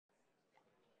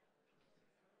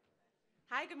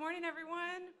Hi, good morning,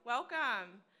 everyone.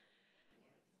 Welcome.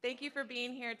 Thank you for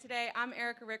being here today. I'm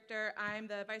Erica Richter. I'm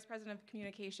the Vice President of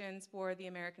Communications for the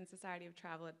American Society of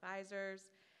Travel Advisors.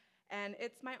 And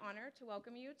it's my honor to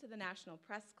welcome you to the National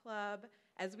Press Club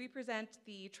as we present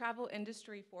the travel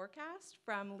industry forecast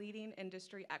from leading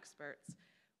industry experts.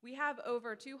 We have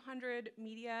over 200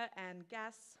 media and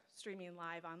guests streaming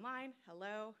live online.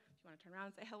 Hello. If you want to turn around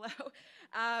and say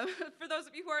hello. For those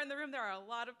of you who are in the room, there are a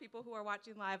lot of people who are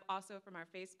watching live also from our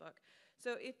Facebook.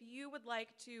 So if you would like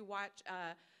to watch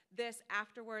this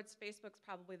afterwards, Facebook's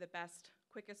probably the best,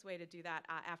 quickest way to do that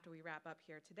after we wrap up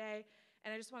here today.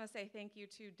 And I just want to say thank you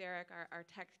to Derek, our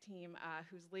tech team,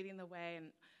 who's leading the way, and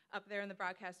up there in the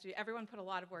broadcast studio. Everyone put a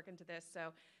lot of work into this,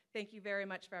 so thank you very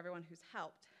much for everyone who's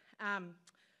helped.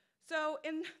 So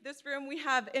in this room, we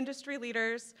have industry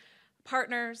leaders,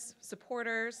 partners,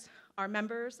 supporters, our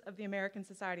members of the American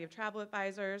Society of Travel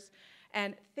Advisors,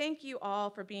 and thank you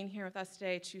all for being here with us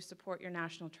today to support your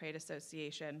National Trade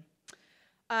Association.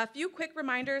 A few quick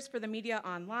reminders for the media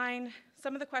online.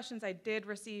 Some of the questions I did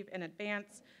receive in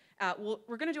advance.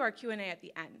 We're going to do our Q&A at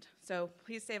the end, so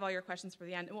please save all your questions for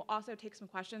the end, and we'll also take some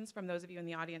questions from those of you in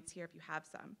the audience here if you have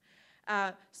some.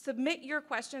 Submit your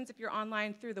questions if you're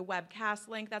online through the webcast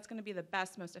link. That's going to be the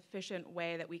best, most efficient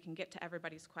way that we can get to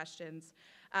everybody's questions.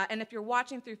 And if you're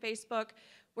watching through Facebook,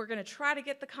 we're going to try to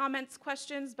get the comments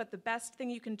questions, but the best thing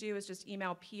you can do is just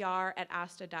email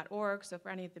pr@asta.org. So for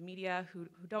any of the media who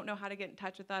don't know how to get in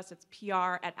touch with us, it's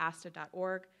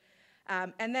pr@asta.org.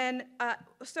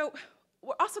 So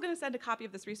we're also going to send a copy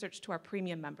of this research to our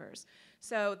premium members.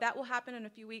 So that will happen in a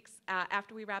few weeks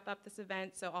after we wrap up this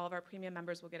event, so all of our premium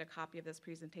members will get a copy of this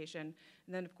presentation,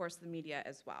 and then, of course, the media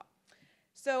as well.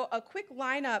 So a quick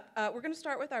lineup. We're going to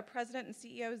start with our President and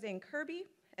CEO, Zane Kerby,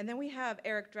 and then we have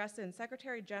Eric Dresin,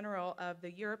 Secretary General of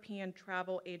the European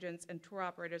Travel Agents and Tour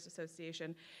Operators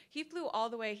Association. He flew all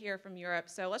the way here from Europe,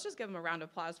 so let's just give him a round of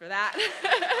applause for that.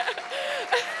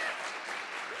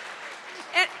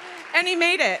 And he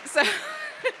made it. So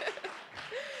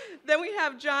Then we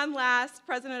have Jon Last,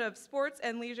 President of Sports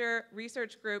and Leisure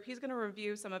Research Group. He's going to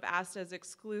review some of ASTA's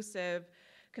exclusive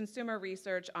consumer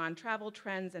research on travel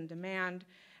trends and demand.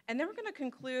 And then we're going to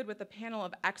conclude with a panel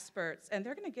of experts, and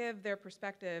they're going to give their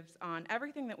perspectives on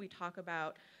everything that we talked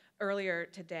about earlier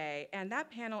today. And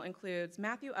that panel includes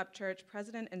Matthew Upchurch,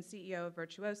 President and CEO of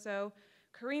Virtuoso,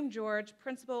 Kareem George,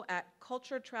 Principal at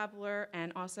Culture Traveler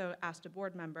and also ASTA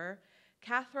board member,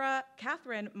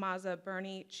 Catherine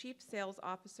Mazza-Burney, Chief Sales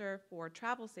Officer for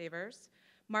Travel Savers,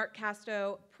 Mark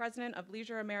Casto, President of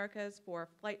Leisure Americas for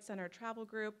Flight Center Travel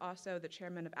Group, also the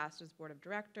Chairman of ASTA's Board of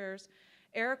Directors.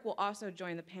 Eric will also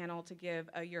join the panel to give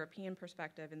a European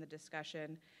perspective in the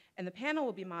discussion, and the panel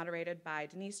will be moderated by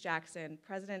Denise Jackson,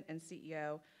 President and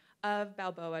CEO of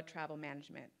Balboa Travel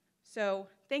Management. So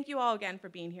thank you all again for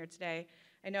being here today.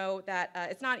 I know that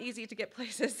it's not easy to get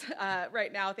places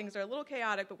right now. Things are a little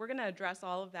chaotic, but we're going to address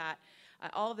all of that,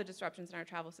 all of the disruptions in our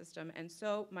travel system, and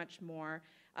so much more.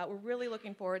 We're really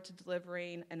looking forward to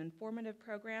delivering an informative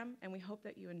program, and we hope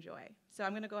that you enjoy. So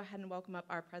I'm going to go ahead and welcome up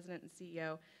our President and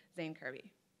CEO, Zane Kerby.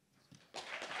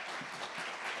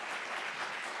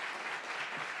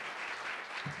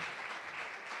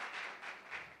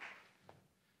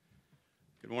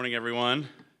 Good morning, everyone.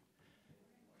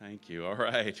 Thank you. All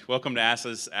right. Welcome to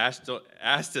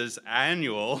ASTA's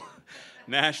annual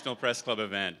National Press Club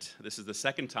event. This is the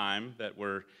second time that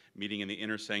we're meeting in the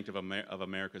inner sanctum of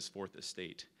America's fourth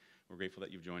estate. We're grateful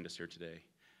that you've joined us here today.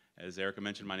 As Erica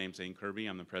mentioned, my name is Zane Kerby.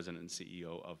 I'm the President and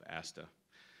CEO of ASTA.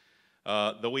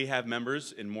 Though we have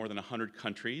members in more than 100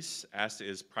 countries, ASTA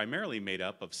is primarily made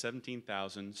up of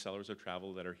 17,000 sellers of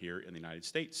travel that are here in the United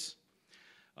States.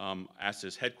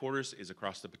 ASTA's headquarters is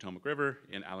across the Potomac River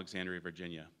in Alexandria,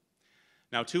 Virginia.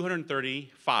 Now,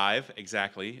 235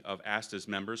 exactly of ASTA's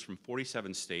members from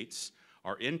 47 states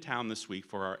are in town this week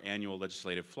for our annual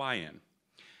legislative fly-in.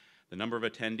 The number of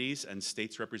attendees and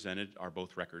states represented are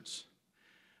both records.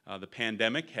 The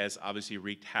pandemic has obviously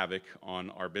wreaked havoc on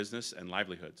our business and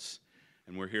livelihoods,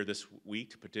 and we're here this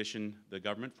week to petition the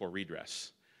government for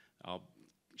redress. I'll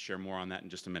share more on that in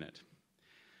just a minute.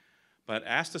 But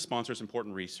ASTA sponsors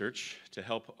important research to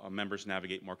help members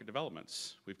navigate market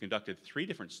developments. We've conducted 3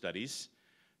 different studies,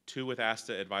 2 with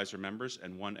ASTA advisor members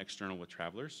and 1 external with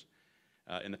travelers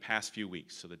in the past few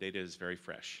weeks, so the data is very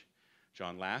fresh.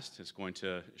 Jon Last is going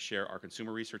to share our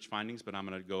consumer research findings, but I'm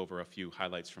going to go over a few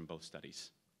highlights from both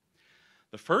studies.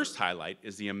 The first highlight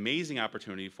is the amazing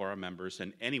opportunity for our members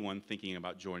and anyone thinking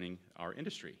about joining our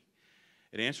industry.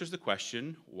 It answers the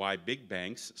question why big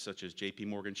banks such as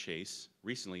JP Chase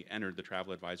recently entered the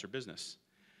travel advisor business.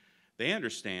 They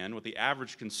understand what the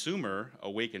average consumer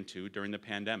awakened to during the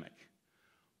pandemic.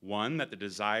 One, that the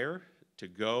desire to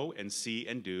go and see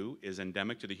and do is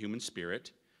endemic to the human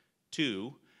spirit.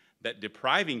 Two, that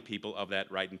depriving people of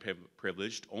that right and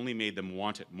privilege only made them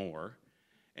want it more.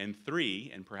 And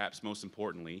three, and perhaps most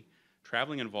importantly,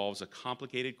 traveling involves a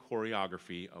complicated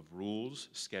choreography of rules,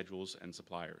 schedules, and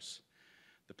suppliers.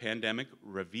 The pandemic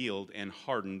revealed and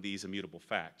hardened these immutable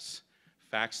facts,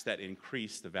 facts that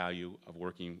increase the value of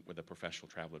working with a professional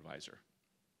travel advisor.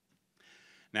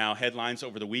 Now, headlines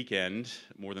over the weekend,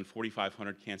 more than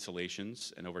 4,500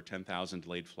 cancellations and over 10,000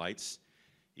 delayed flights.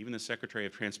 Even the Secretary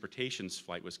of Transportation's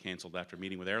flight was canceled after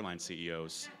meeting with airline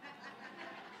CEOs.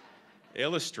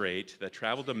 Illustrate that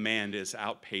travel demand is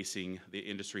outpacing the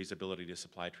industry's ability to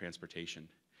supply transportation.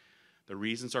 The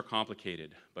reasons are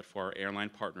complicated, but for our airline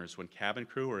partners, when cabin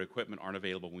crew or equipment aren't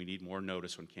available, we need more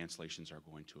notice when cancellations are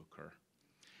going to occur.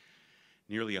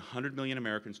 Nearly 100 million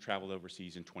Americans traveled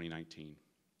overseas in 2019.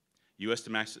 U.S.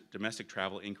 domestic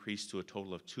travel increased to a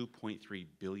total of 2.3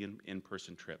 billion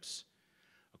in-person trips.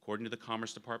 According to the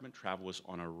Commerce Department, travel was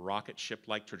on a rocket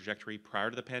ship-like trajectory prior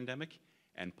to the pandemic,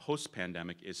 and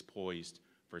post-pandemic is poised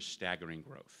for staggering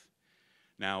growth.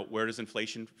 Now, where does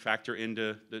inflation factor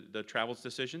into the travel's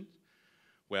decision?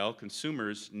 Well,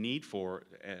 consumers' need for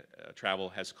travel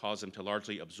has caused them to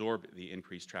largely absorb the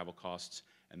increased travel costs,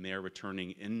 and they are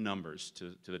returning in numbers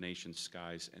to the nation's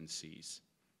skies and seas.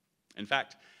 In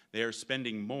fact, they are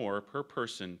spending more per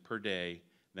person per day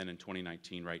than in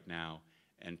 2019 right now,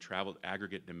 and travel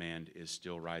aggregate demand is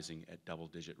still rising at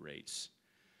double-digit rates.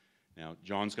 Now,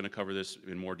 John's going to cover this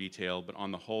in more detail, but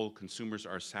on the whole, consumers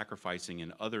are sacrificing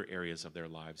in other areas of their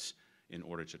lives in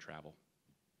order to travel.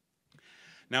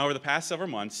 Now, over the past several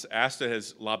months, ASTA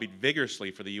has lobbied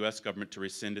vigorously for the U.S. government to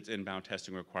rescind its inbound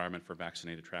testing requirement for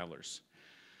vaccinated travelers.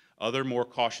 Other more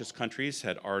cautious countries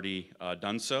had already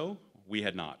done so. We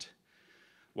had not.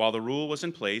 While the rule was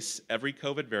in place, every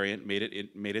COVID variant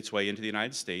made its way into the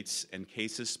United States, and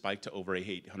cases spiked to over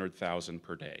 800,000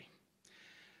 per day.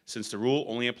 Since the rule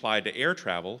only applied to air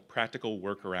travel, practical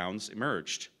workarounds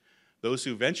emerged. Those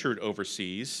who ventured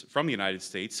overseas from the United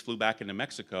States flew back into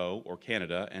Mexico or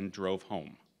Canada and drove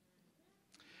home.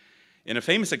 In a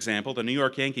famous example, the New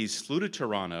York Yankees flew to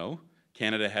Toronto.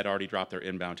 Canada had already dropped their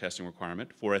inbound testing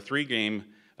requirement for a 3-game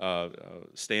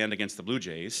stand against the Blue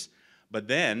Jays. But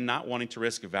then, not wanting to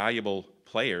risk valuable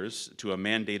players to a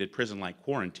mandated prison-like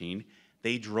quarantine,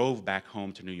 they drove back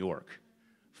home to New York.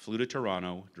 Flew to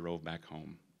Toronto, drove back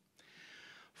home.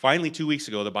 Finally, 2 weeks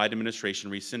ago, the Biden administration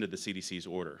rescinded the CDC's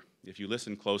order. If you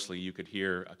listen closely, you could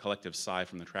hear a collective sigh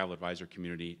from the travel advisor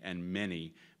community and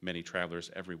many, many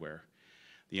travelers everywhere.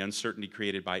 The uncertainty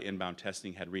created by inbound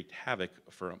testing had wreaked havoc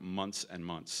for months and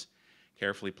months.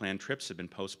 Carefully planned trips had been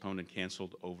postponed and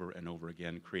canceled over and over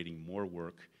again, creating more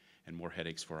work and more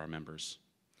headaches for our members.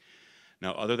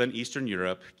 Now, other than Eastern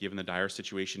Europe, given the dire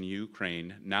situation in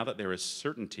Ukraine, now that there is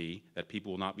certainty that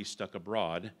people will not be stuck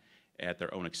abroad at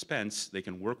their own expense, they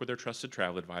can work with their trusted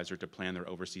travel advisor to plan their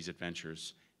overseas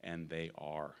adventures, and they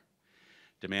are.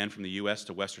 Demand from the US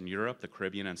to Western Europe, the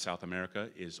Caribbean, and South America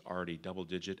is already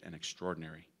double-digit and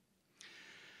extraordinary.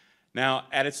 Now,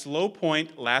 at its low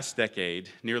point last decade,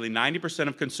 nearly 90%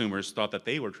 of consumers thought that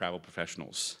they were travel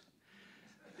professionals.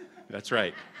 That's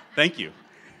right. Thank you.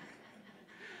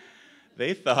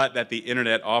 They thought that the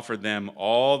internet offered them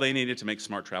all they needed to make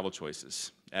smart travel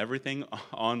choices. Everything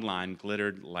online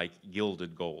glittered like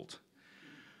gilded gold.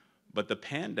 But the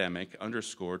pandemic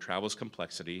underscored travel's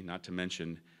complexity, not to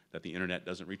mention that the internet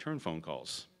doesn't return phone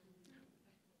calls.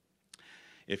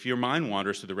 If your mind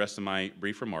wanders through the rest of my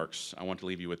brief remarks, I want to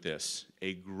leave you with this.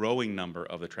 A growing number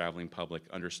of the traveling public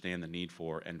understand the need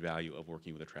for and value of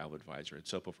working with a travel advisor.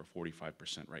 It's up over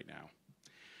 45% right now.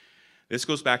 This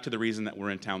goes back to the reason that we're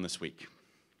in town this week.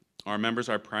 Our members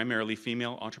are primarily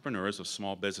female entrepreneurs of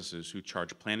small businesses who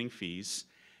charge planning fees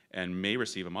and may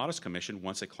receive a modest commission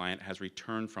once a client has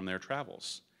returned from their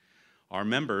travels. Our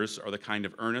members are the kind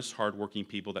of earnest, hardworking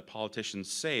people that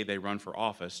politicians say they run for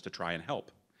office to try and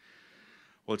help.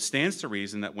 Well, it stands to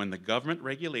reason that when the government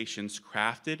regulations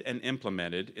crafted and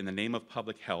implemented in the name of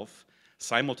public health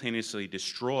simultaneously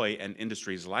destroy an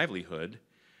industry's livelihood,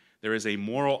 there is a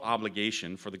moral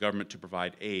obligation for the government to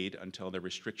provide aid until the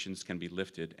restrictions can be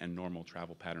lifted and normal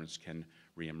travel patterns can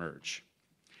reemerge.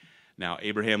 Now,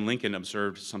 Abraham Lincoln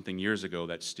observed something years ago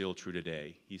that's still true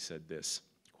today. He said this,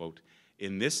 quote,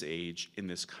 "In this age, in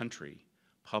this country,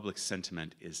 public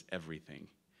sentiment is everything.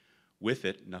 With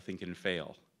it, nothing can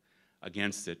fail.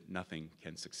 Against it, nothing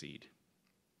can succeed."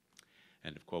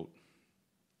 End of quote.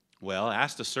 Well,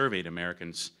 ASTA surveyed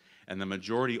Americans, and the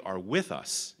majority are with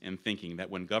us in thinking that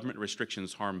when government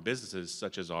restrictions harm businesses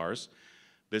such as ours,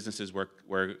 businesses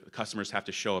where customers have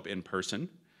to show up in person,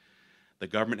 The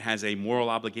government has a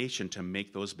moral obligation to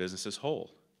make those businesses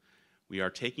whole. We are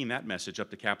taking that message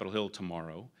up to Capitol Hill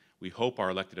tomorrow. We hope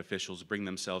our elected officials bring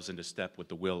themselves into step with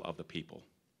the will of the people.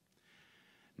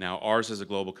 Now, ours is a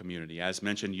global community. As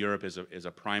mentioned, Europe is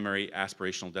a primary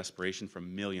aspirational desperation for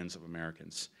millions of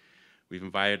Americans. We've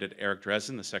invited Eric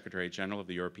Dresin, the Secretary General of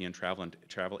the European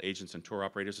Travel Agents and Tour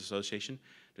Operators Association,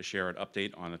 to share an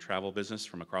update on the travel business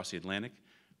from across the Atlantic.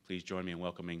 Please join me in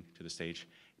welcoming to the stage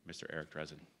Mr. Eric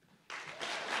Dresin.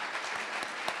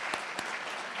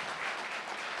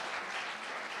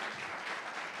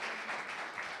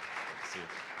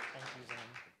 Thank you, Zane.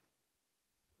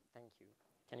 Thank you.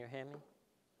 Can you hear me?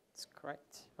 It's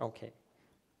correct? Okay,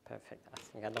 perfect. I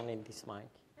think I don't need this mic.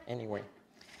 Anyway,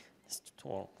 it's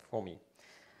all for me.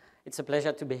 It's a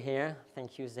pleasure to be here.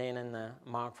 Thank you, Zane and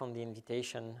Mark, for the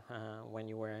invitation when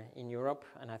you were in Europe.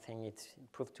 And I think it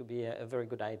proved to be a very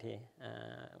good idea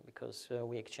because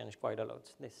we exchanged quite a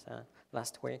lot this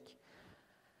last week.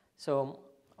 So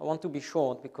I want to be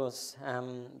short because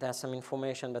there's some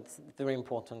information, but very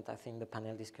important, I think, the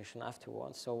panel discussion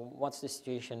afterwards. So what's the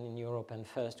situation in Europe? And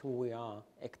first, who we are,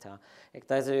 ECTAA.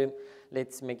 ECTAA is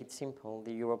let's make it simple,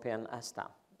 the European ASTA.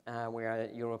 We are a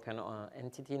European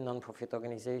entity, non-profit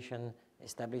organization,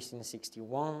 established in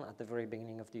 1961 at the very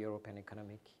beginning of the European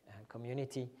Economic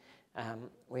Community.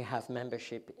 We have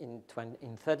membership in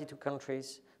 32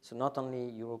 countries, so not only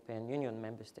European Union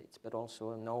member states, but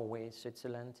also Norway,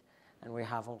 Switzerland, and we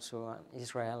have also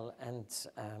Israel and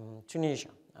Tunisia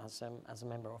as a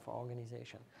member of our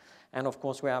organization. And of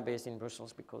course, we are based in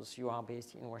Brussels because you are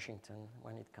based in Washington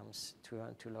when it comes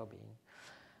to lobbying.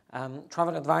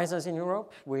 Travel advisors in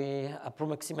Europe, we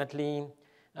approximately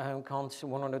count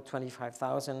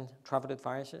 125,000 travel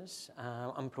advisors,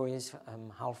 employees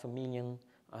 500,000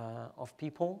 of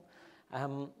people.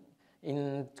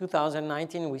 In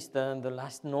 2019, with the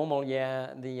last normal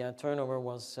year, the turnover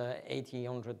was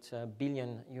 800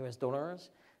 billion US dollars,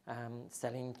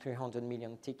 selling 300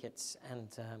 million tickets and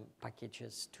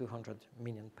packages, 200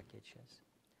 million packages.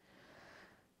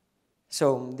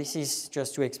 So this is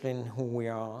just to explain who we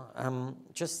are.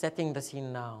 Just setting the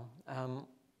scene now.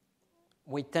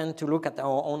 We tend to look at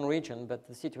our own region, but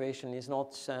the situation is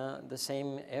not the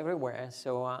same everywhere.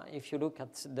 So if you look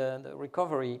at the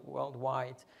recovery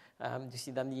worldwide, you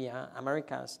see that the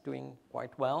America is doing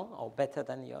quite well, or better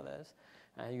than the others.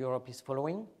 Europe is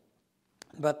following.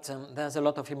 But there's a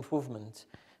lot of improvement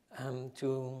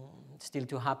still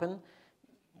to happen.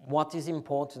 What is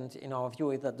important in our view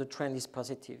is that the trend is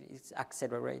positive, it's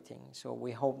accelerating. So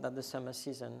we hope that the summer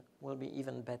season will be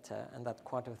even better and that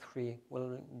Q3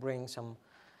 will bring some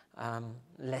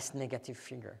less negative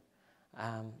figure.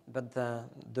 But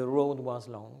the road was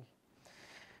long.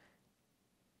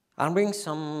 I'll bring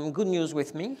some good news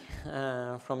with me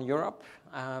from Europe.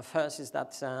 First is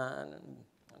that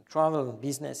travel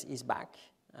business is back,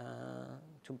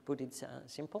 to put it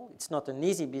simple. It's not an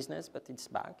easy business, but it's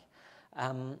back.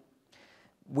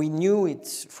 We knew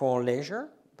it's for leisure,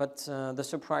 but the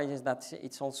surprise is that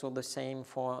it's also the same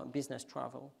for business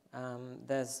travel.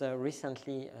 There's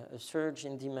recently a surge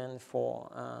in demand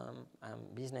for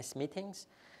business meetings,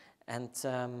 and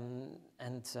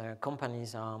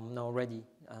companies are now ready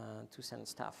to send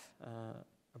staff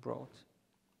abroad.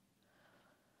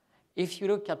 If you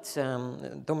look at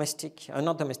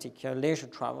leisure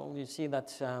travel, you see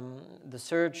that the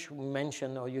surge we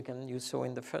mentioned, or you saw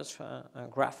in the first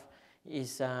graph,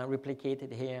 is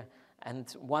replicated here. And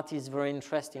what is very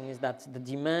interesting is that the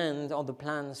demand or the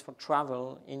plans for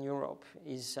travel in Europe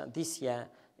is this year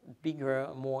bigger,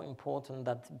 more important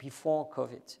than before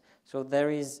COVID. So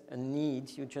there is a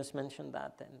need, you just mentioned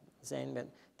that, Zane, but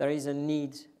there is a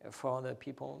need for the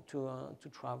people to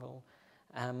travel.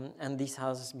 And this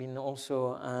has been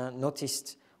also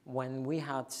noticed when we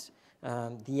had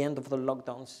the end of the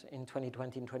lockdowns in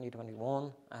 2020 and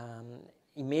 2021.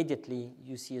 Immediately,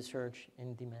 you see a surge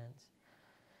in demand.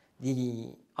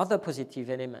 The other positive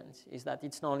element is that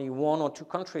it's not only one or two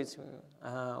countries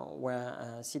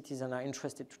where citizens are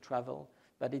interested to travel,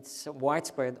 but it's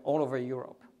widespread all over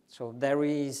Europe. So there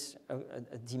is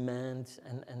a demand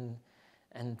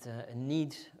and a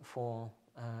need for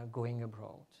going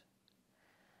abroad.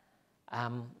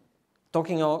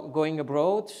 Talking about going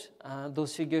abroad,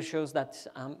 those figures shows that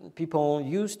people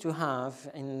used to have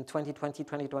in 2020,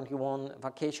 2021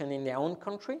 vacation in their own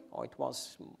country, or it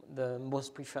was the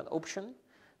most preferred option,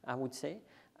 I would say.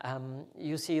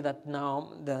 You see that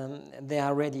now they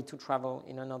are ready to travel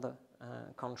in another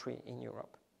country in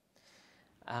Europe.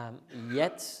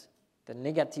 Yet, the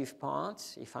negative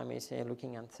part, if I may say,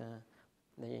 looking at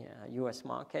the US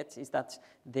market, is that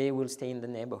they will stay in the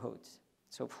neighborhood.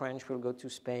 So French will go to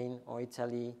Spain or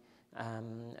Italy,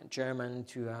 German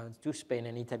to Spain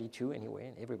and Italy too, anyway,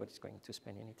 and everybody's going to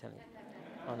Spain and Italy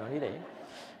on holiday.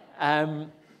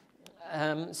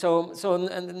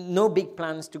 No big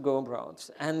plans to go abroad.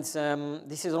 And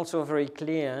this is also very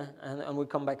clear, and we'll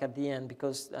come back at the end,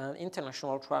 because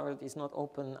international travel is not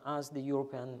open as the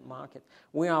European market.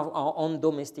 We have our own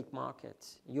domestic market.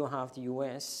 You have the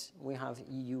US, we have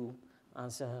EU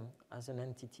as an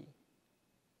entity.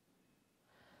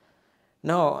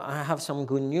 Now, I have some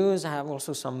good news, I have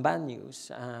also some bad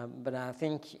news, but I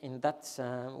think in that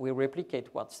we replicate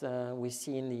what we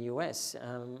see in the US.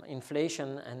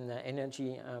 Inflation and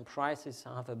energy prices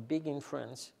have a big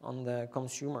influence on the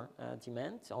consumer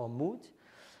demand or mood.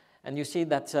 And you see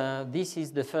that this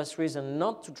is the first reason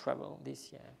not to travel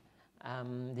this year.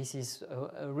 This is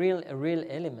a real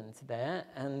element there,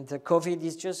 and COVID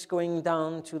is just going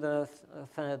down to the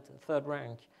third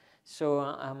rank. So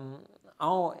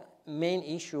our main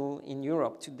issue in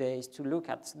Europe today is to look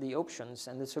at the options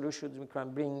and the solutions we can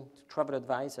bring to travel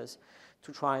advisors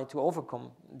to try to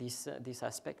overcome this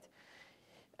aspect,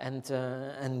 and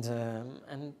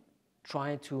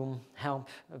try to help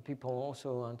people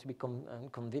also to become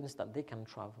convinced that they can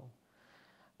travel.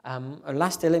 A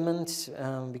last element,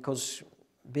 because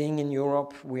being in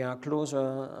Europe, we are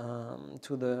closer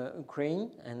to the Ukraine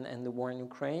and the war in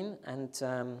Ukraine,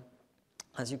 and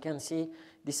as you can see,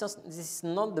 this is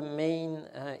not the main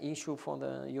issue for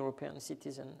the European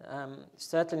citizen.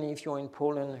 Certainly if you're in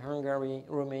Poland, Hungary,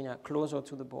 Romania, closer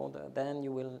to the border, then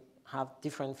you will have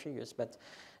different figures. But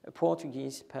a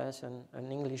Portuguese person,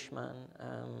 an Englishman,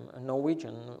 a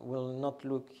Norwegian will not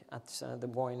look at the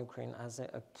war in Ukraine as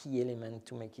a key element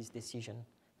to make his decision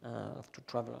to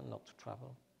travel or not to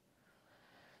travel.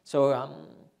 So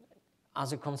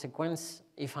as a consequence,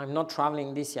 if I'm not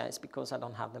traveling this year, it's because I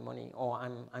don't have the money, or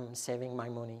I'm saving my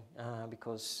money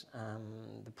because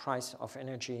the price of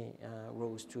energy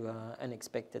rose to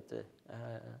unexpected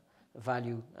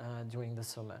value during the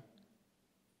summer.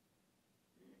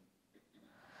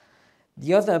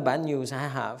 The other bad news I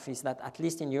have is that, at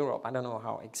least in Europe, I don't know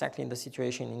how exactly in the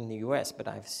situation in the US, but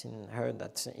I've heard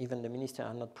that even the ministers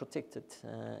are not protected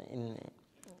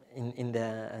in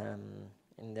their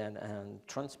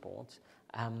transport.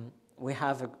 We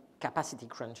have a capacity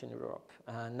crunch in Europe.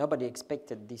 Nobody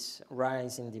expected this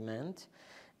rise in demand,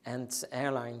 and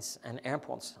airlines and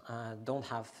airports don't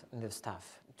have the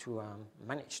staff to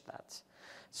manage that.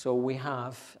 So we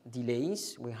have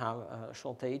delays, we have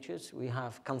shortages, we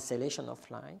have cancellation of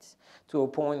flights, to a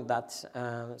point that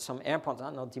some airports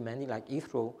are not demanding, like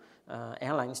Heathrow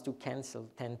Airlines, to cancel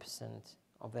 10%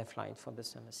 of their flight for the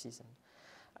summer season.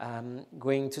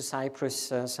 Going to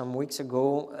Cyprus some weeks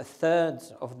ago, a third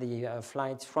of the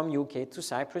flights from UK to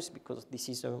Cyprus, because this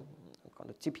is a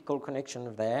typical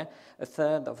connection there, a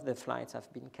third of the flights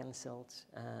have been cancelled.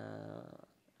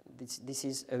 This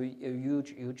is a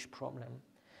huge problem.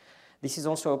 This is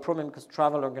also a problem because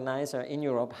travel organizers in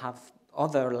Europe have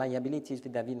other liabilities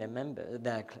vis-à-vis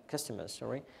their customers,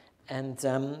 and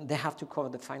they have to cover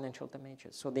the financial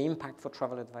damages. So the impact for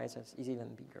travel advisors is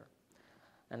even bigger.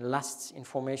 And last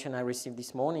information I received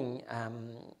this morning,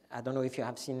 I don't know if you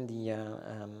have seen the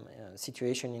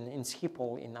situation in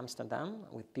Schiphol in Amsterdam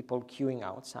with people queuing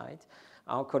outside.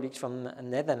 Our colleagues from the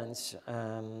Netherlands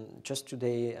just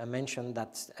today mentioned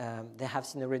that they have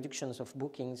seen a reduction of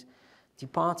bookings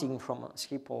departing from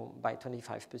Schiphol by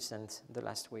 25% the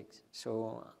last week.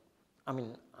 So, I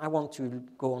mean, I want to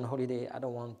go on holiday. I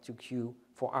don't want to queue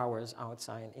for hours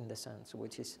outside in the sun, so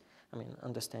which is, I mean,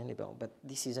 understandable. But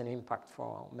this is an impact for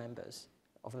our members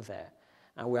over there.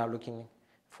 And we are looking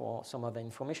for some other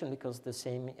information because the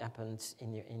same happens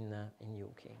in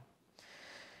UK.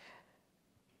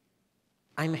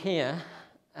 I'm here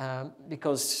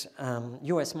because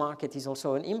US market is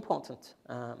also an important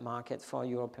market for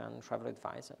European travel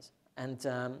advisors. And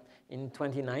in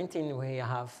 2019, we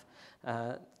have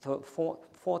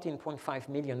 14.5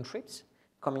 million trips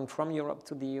coming from Europe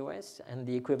to the US, and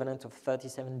the equivalent of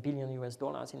 $37 billion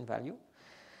in value.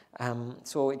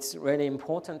 So it's really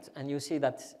important, and you see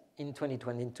that in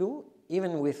 2022,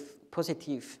 even with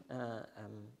positive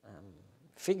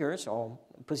figures or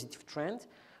positive trend,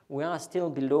 we are still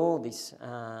below this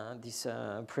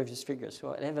previous figures.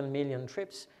 So 11 million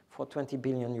trips for 20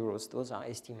 billion euros, those are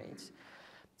estimates.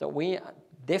 So we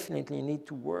definitely need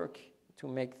to work to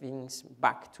make things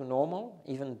back to normal,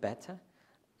 even better,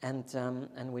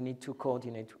 and we need to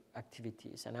coordinate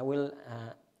activities. And I will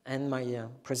end my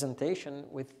presentation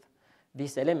with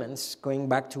these elements, going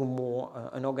back to more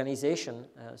an organization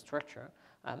structure.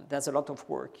 There's a lot of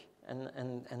work and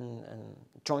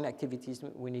joint activities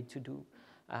we need to do.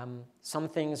 Some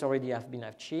things already have been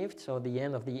achieved, so the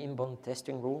end of the inbound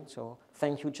testing rule. So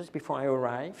thank you just before I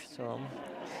arrive. So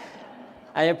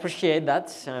I appreciate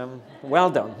that. Well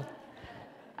done.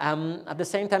 At the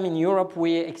same time, in Europe,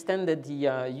 we extended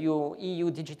the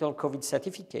EU digital COVID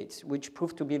certificate, which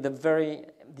proved to be the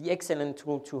excellent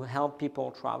tool to help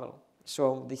people travel.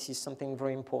 So this is something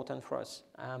very important for us.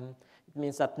 It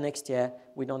means that next year,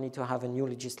 we don't need to have a new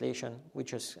legislation. We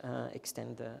just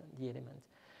extend the element.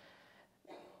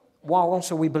 What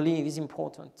also we believe is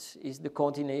important is the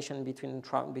coordination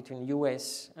between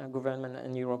US government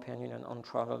and European Union on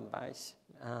travel advice,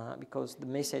 because the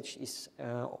message is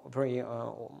very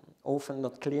often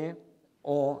not clear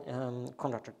or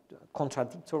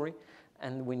contradictory,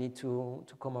 and we need to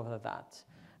come over that.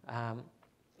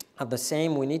 At the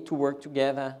same, we need to work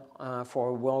together for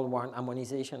a worldwide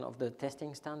harmonization of the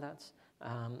testing standards,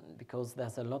 because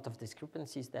there's a lot of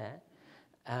discrepancies there.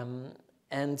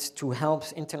 And to help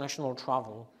international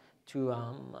travel to,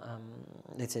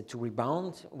 let's say, to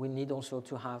rebound, we need also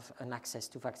to have an access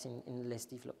to vaccine in less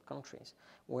developed countries.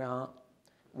 We are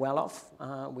well off.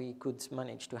 We could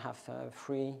manage to have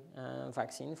free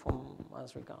vaccine from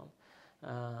as regard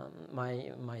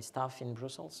my staff in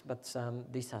Brussels, but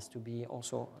this has to be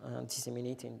also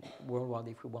disseminated worldwide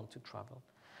if we want to travel.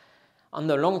 On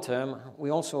the long term, we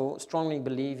also strongly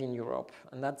believe in Europe,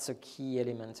 and that's a key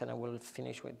element, and I will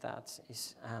finish with that,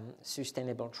 is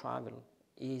sustainable travel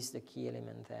is the key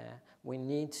element there. We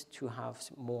need to have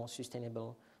more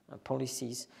sustainable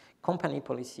policies, company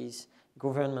policies,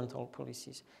 governmental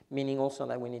policies, meaning also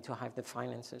that we need to have the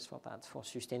finances for that, for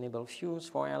sustainable fuels,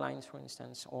 for airlines, for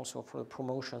instance, also for the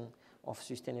promotion of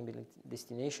sustainable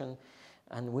destination.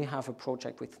 And we have a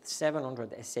project with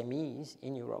 700 SMEs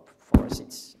in Europe. For us,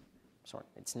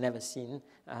 it's never seen,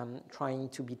 trying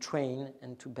to be trained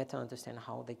and to better understand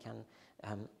how they can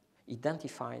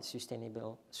identify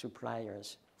sustainable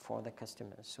suppliers for the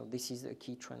customers. So this is a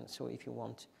key trend. So if you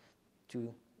want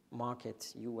to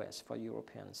market US for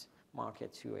Europeans,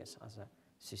 market US as a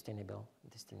sustainable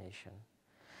destination.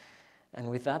 And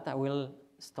with that, I will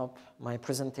stop my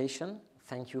presentation.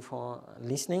 Thank you for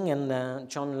listening. And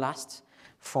Jon Last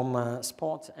from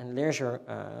Sport and Leisure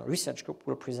Research Group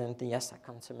will present the ASTA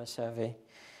Consumer Survey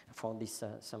for this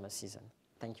summer season.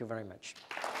 Thank you very much.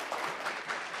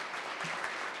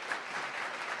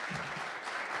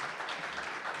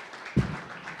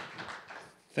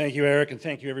 Thank you, Eric, and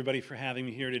thank you, everybody, for having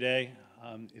me here today.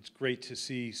 It's great to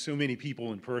see so many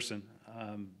people in person.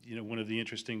 You know, one of the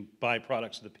interesting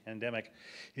byproducts of the pandemic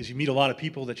is you meet a lot of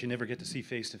people that you never get to see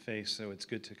face to face, so it's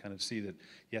good to kind of see that,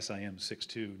 yes, I am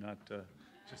 6'2", not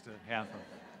just a half of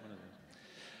one of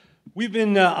those. We've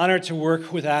been honored to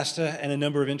work with ASTA and a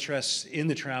number of interests in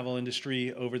the travel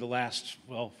industry over the last,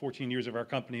 14 years of our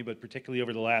company, but particularly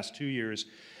over the last 2 years.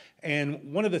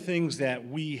 And one of the things that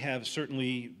we have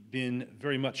certainly been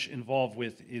very much involved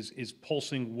with is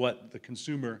pulsing what the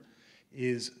consumer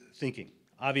is thinking.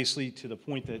 Obviously, to the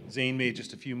point that Zane made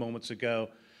just a few moments ago,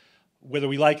 whether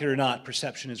we like it or not,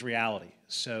 perception is reality.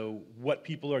 So what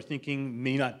people are thinking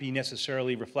may not be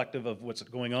necessarily reflective of what's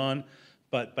going on,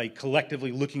 but by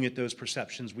collectively looking at those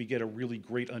perceptions, we get a really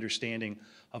great understanding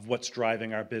of what's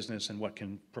driving our business and what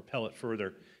can propel it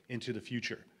further into the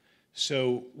future.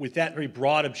 So with that very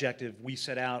broad objective, we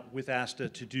set out with ASTA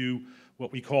to do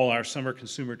what we call our Summer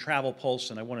Consumer Travel Pulse,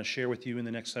 and I want to share with you in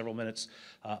the next several minutes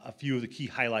a few of the key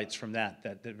highlights from that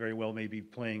very well may be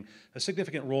playing a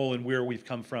significant role in where we've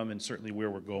come from and certainly where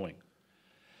we're going.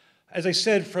 As I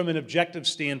said, from an objective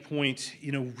standpoint,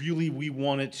 you know, really we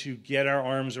wanted to get our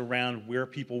arms around where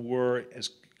people were as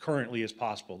currently as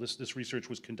possible. This research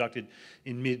was conducted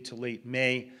in mid to late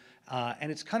May.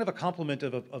 And it's kind of a complement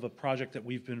of a project that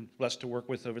we've been blessed to work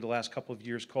with over the last couple of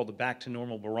years called the Back to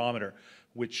Normal Barometer,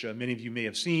 which many of you may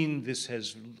have seen. This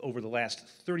has, over the last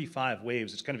 35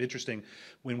 waves, it's kind of interesting.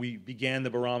 When we began the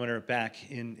barometer back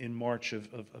in March of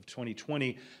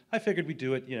 2020, I figured we'd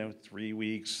do it, 3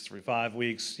 weeks, 5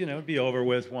 weeks, it'd be over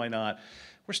with, why not?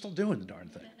 We're still doing the darn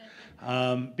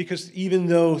thing. Because even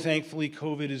though, thankfully,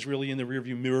 COVID is really in the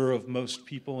rearview mirror of most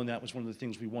people, and that was one of the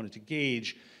things we wanted to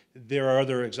gauge, there are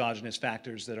other exogenous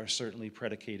factors that are certainly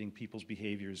predicating people's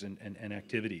behaviors and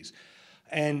activities.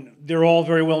 And they're all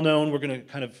very well known. We're going to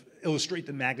kind of illustrate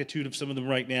the magnitude of some of them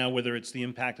right now, whether it's the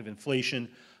impact of inflation,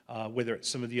 whether it's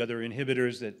some of the other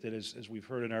inhibitors that as we've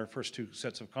heard in our first 2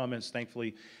 sets of comments,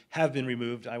 thankfully have been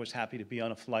removed. I was happy to be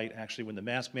on a flight actually when the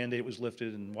mask mandate was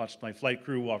lifted and watched my flight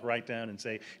crew walk right down and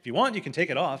say, if you want, you can take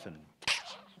it off, and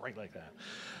right like that.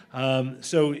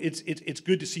 So it's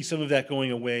good to see some of that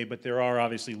going away, but there are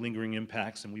obviously lingering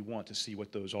impacts, and we want to see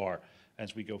what those are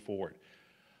as we go forward.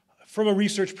 From a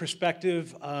research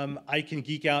perspective, I can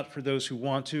geek out for those who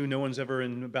want to. No one's ever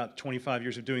in about 25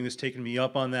 years of doing this taken me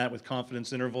up on that with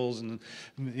confidence intervals and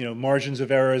margins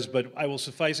of errors, but I will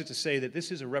suffice it to say that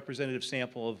this is a representative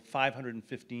sample of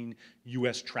 515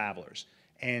 US travelers.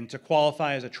 And to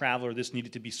qualify as a traveler, this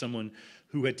needed to be someone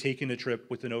who had taken a trip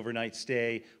with an overnight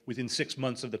stay within 6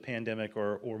 months of the pandemic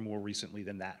or more recently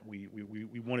than that. We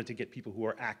wanted to get people who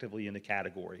are actively in the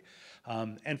category.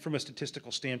 And from a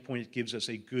statistical standpoint, it gives us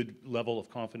a good level of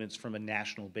confidence from a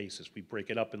national basis. We break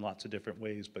it up in lots of different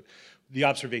ways, but the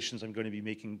observations I'm going to be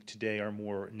making today are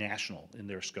more national in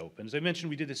their scope. And as I mentioned,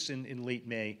 we did this in late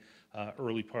May,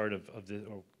 early part or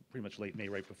pretty much late May,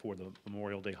 right before the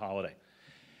Memorial Day holiday.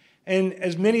 And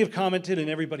as many have commented, and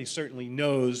everybody certainly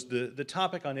knows, the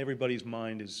topic on everybody's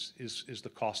mind is the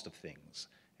cost of things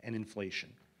and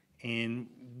inflation. And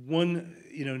one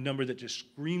number that just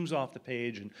screams off the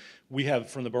page, and we have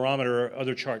from the barometer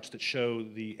other charts that show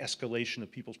the escalation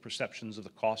of people's perceptions of the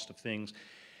cost of things.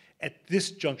 At this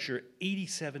juncture,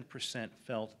 87%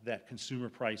 felt that consumer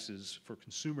prices for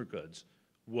consumer goods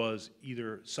was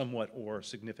either somewhat or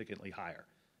significantly higher.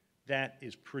 That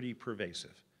is pretty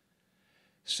pervasive.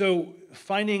 So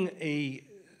finding a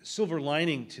silver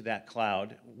lining to that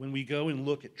cloud, when we go and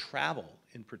look at travel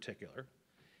in particular,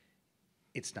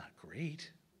 it's not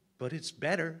great, but it's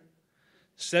better.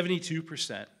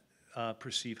 72%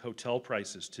 perceive hotel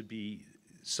prices to be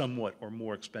somewhat or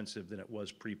more expensive than it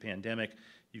was pre-pandemic.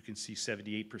 You can see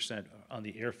 78% on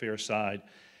the airfare side,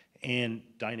 and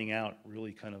dining out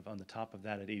really kind of on the top of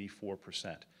that at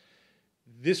 84%.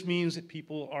 This means that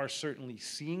people are certainly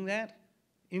seeing that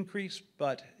increase,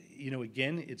 but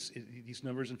again, these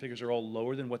numbers and figures are all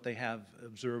lower than what they have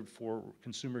observed for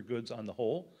consumer goods on the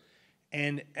whole.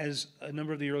 And as a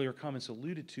number of the earlier comments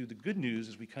alluded to, the good news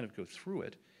as we kind of go through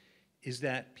it is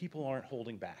that people aren't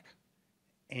holding back.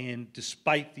 And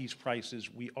despite these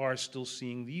prices, we are still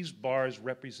seeing these bars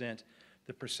represent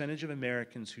the percentage of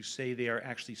Americans who say they are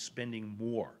actually spending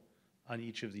more on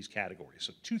each of these categories.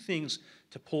 So two things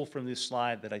to pull from this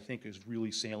slide that I think is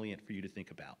really salient for you to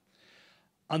think about.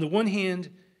 On the one hand,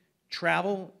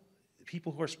 travel,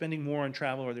 people who are spending more on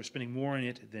travel, or they're spending more on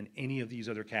it than any of these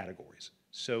other categories.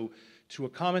 So to a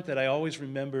comment that I always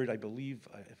remembered, I believe,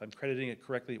 if I'm crediting it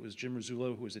correctly, it was Jim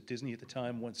Rizzullo, who was at Disney at the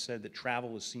time, once said that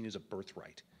travel is seen as a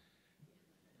birthright.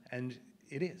 And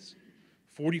it is.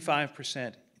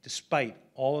 45%, despite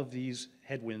all of these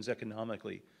headwinds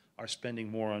economically, are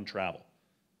spending more on travel.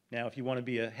 Now, if you want to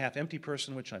be a half-empty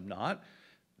person, which I'm not,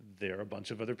 there are a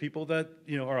bunch of other people that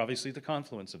are obviously the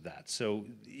confluence of that. So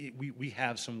we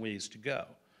have some ways to go.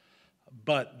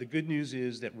 But the good news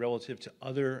is that relative to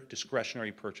other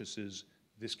discretionary purchases,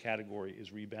 this category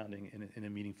is rebounding in a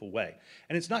meaningful way.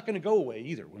 And it's not going to go away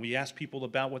either. When we ask people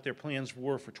about what their plans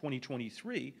were for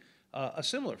 2023, a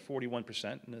similar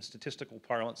 41%, in a statistical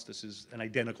parlance, this is an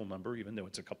identical number, even though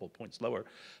it's a couple of points lower,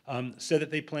 said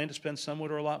that they plan to spend somewhat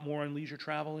or a lot more on leisure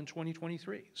travel in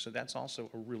 2023. So that's also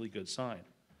a really good sign.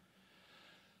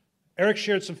 Eric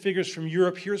shared some figures from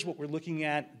Europe. Here's what we're looking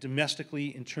at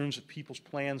domestically in terms of people's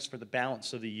plans for the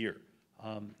balance of the year.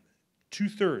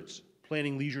 2/3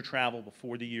 planning leisure travel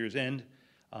before the year's end.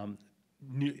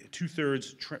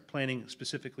 2/3 planning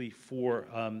specifically for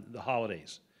the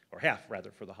holidays, or half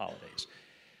rather for the holidays.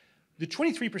 The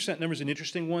 23% number is an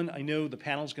interesting one. I know the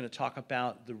panel is going to talk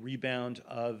about the rebound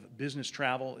of business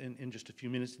travel in just a few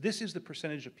minutes. This is the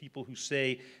percentage of people who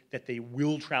say that they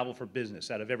will travel for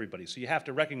business out of everybody. So you have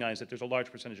to recognize that there's a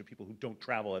large percentage of people who don't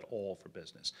travel at all for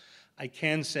business. I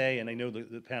can say, and I know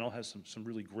the panel has some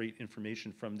really great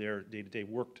information from their day-to-day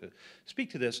work to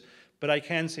speak to this, but I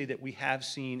can say that we have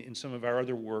seen in some of our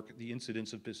other work the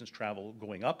incidence of business travel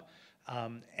going up.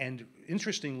 And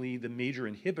interestingly, the major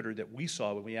inhibitor that we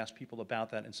saw when we asked people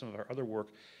about that in some of our other work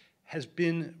has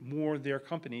been more their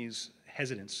companies'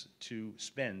 hesitance to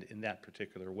spend in that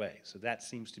particular way. So that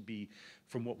seems to be,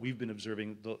 from what we've been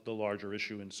observing, the larger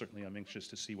issue, and certainly I'm anxious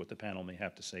to see what the panel may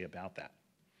have to say about that.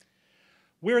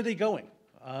 Where are they going?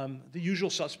 The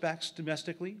usual suspects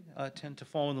domestically tend to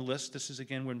fall on the list. This is,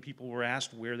 again, when people were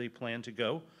asked where they plan to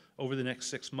go over the next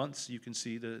 6 months. You can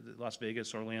see the Las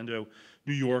Vegas, Orlando,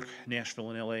 New York, Nashville,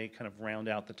 and LA kind of round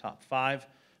out the top 5.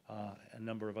 A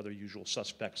number of other usual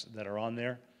suspects that are on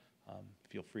there.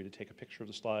 Feel free to take a picture of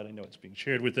the slide. I know it's being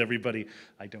shared with everybody.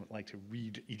 I don't like to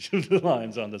read each of the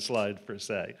lines on the slide per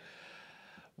se.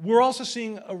 We're also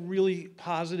seeing a really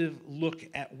positive look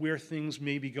at where things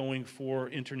may be going for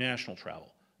international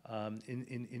travel.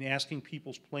 In asking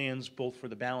people's plans both for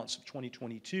the balance of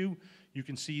 2022, you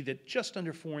can see that just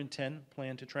under 4 in 10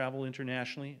 plan to travel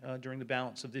internationally during the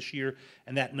balance of this year,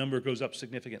 and that number goes up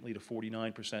significantly to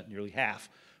 49%, nearly half,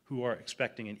 who are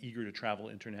expecting and eager to travel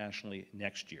internationally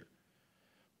next year.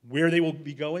 Where they will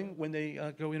be going when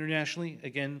they go internationally,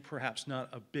 again, perhaps not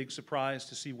a big surprise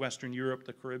to see Western Europe,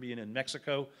 the Caribbean, and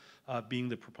Mexico being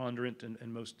the preponderant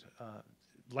and most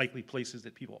likely places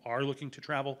that people are looking to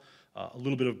travel. A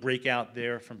little bit of breakout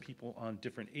there from people on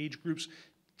different age groups.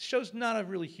 Shows not a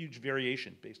really huge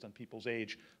variation based on people's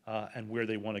age and where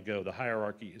they want to go. The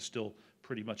hierarchy is still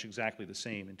pretty much exactly the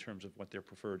same in terms of what their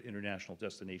preferred international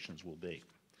destinations will be.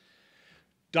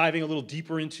 Diving a little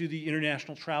deeper into the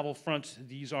international travel front,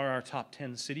 these are our top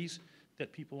 10 cities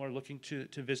that people are looking to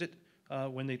visit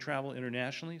when they travel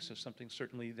internationally, so something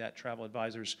certainly that travel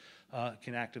advisors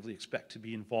can actively expect to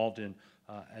be involved in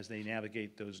as they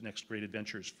navigate those next great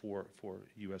adventures for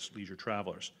U.S. leisure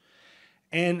travelers.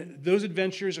 And those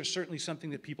adventures are certainly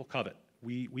something that people covet.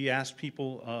 We asked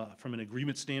people from an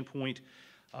agreement standpoint,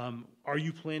 are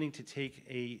you planning to take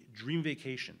a dream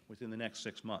vacation within the next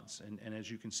 6 months? And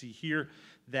as you can see here,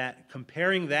 that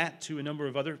comparing that to a number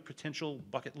of other potential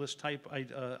bucket list type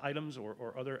items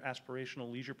or other aspirational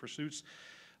leisure pursuits,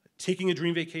 taking a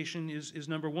dream vacation is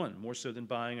number one, more so than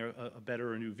buying a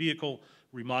better or new vehicle,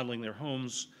 remodeling their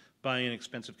homes, buying an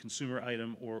expensive consumer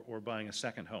item, or buying a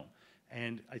second home.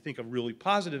 And I think a really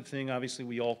positive thing, obviously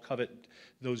we all covet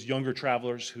those younger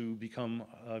travelers who become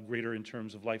greater in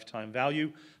terms of lifetime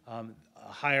value. A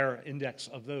higher index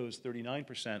of those,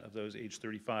 39% of those age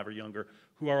 35 or younger,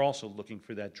 who are also looking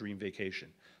for that dream vacation.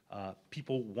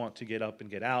 People want to get up and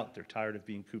get out. They're tired of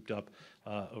being cooped up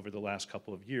over the last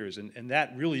couple of years. And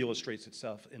that really illustrates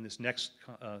itself in this next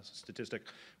statistic,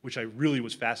 which I really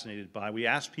was fascinated by. We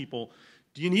asked people,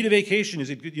 do you need a vacation? Is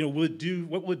it good?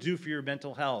 What will it do for your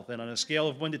mental health? And on a scale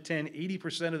of 1 to 10,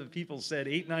 80% of the people said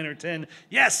 8, 9, or 10,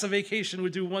 yes, a vacation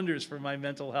would do wonders for my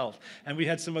mental health. And we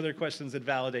had some other questions that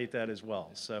validate that as well.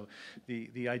 So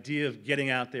the idea of getting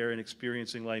out there and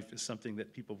experiencing life is something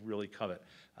that people really covet.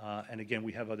 And again,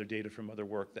 we have other data from other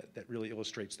work that really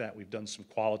illustrates that. We've done some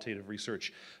qualitative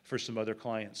research for some other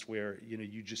clients where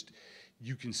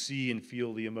you can see and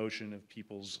feel the emotion of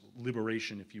people's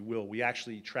liberation, if you will. We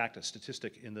actually tracked a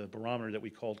statistic in the barometer that we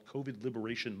called COVID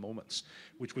liberation moments,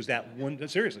 which was that one,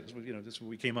 seriously, this is what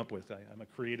we came up with. I'm a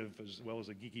creative as well as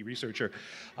a geeky researcher.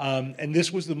 And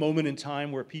this was the moment in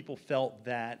time where people felt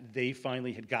that they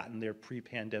finally had gotten their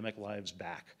pre-pandemic lives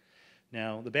back.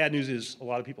 Now, the bad news is a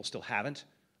lot of people still haven't,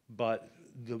 but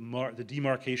the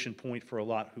demarcation point for a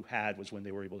lot who had was when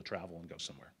they were able to travel and go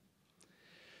somewhere.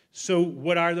 So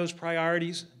what are those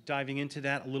priorities? Diving into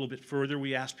that a little bit further,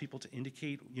 we asked people to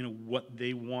indicate what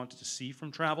they want to see from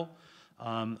travel.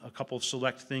 A couple of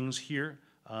select things here.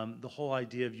 The whole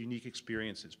idea of unique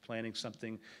experiences, planning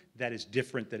something that is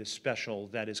different, that is special,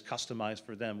 that is customized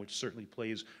for them, which certainly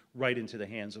plays right into the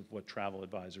hands of what travel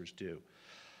advisors do.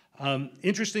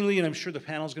 Interestingly, and I'm sure the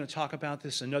panel is going to talk about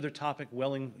this, another topic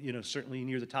welling, certainly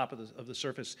near the top of the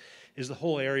surface is the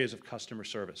whole areas of customer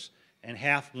service. And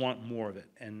half want more of it.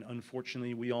 And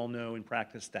unfortunately, we all know in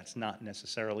practice that's not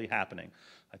necessarily happening.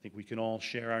 I think we can all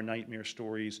share our nightmare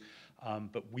stories,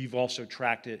 but we've also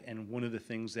tracked it, and one of the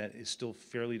things that is still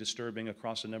fairly disturbing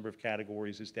across a number of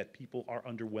categories is that people are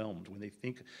underwhelmed when they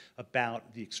think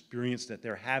about the experience that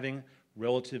they're having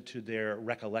relative to their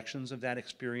recollections of that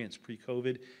experience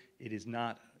pre-COVID. It is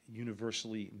not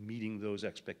universally meeting those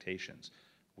expectations.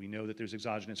 We know that there's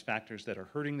exogenous factors that are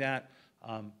hurting that,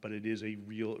 but it is a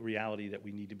real reality that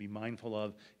we need to be mindful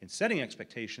of in setting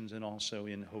expectations and also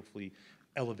in hopefully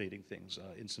elevating things.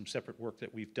 In some separate work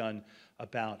that we've done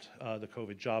about the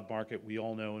COVID job market, we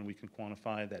all know and we can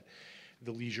quantify that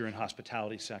the leisure and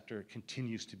hospitality sector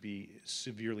continues to be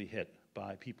severely hit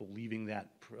by people leaving that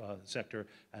sector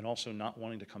and also not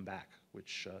wanting to come back,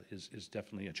 which is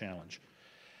definitely a challenge.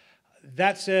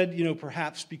 That said,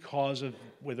 perhaps because of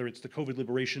whether it's the COVID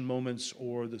liberation moments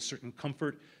or the certain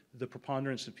comfort, the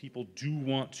preponderance of people do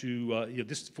want to,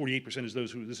 this 48% is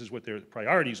those who, this is what their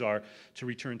priorities are, to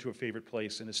return to a favorite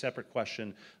place. And a separate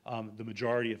question, the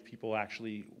majority of people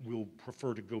actually will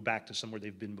prefer to go back to somewhere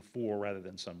they've been before rather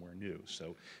than somewhere new.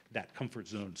 So that comfort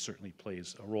zone certainly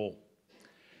plays a role.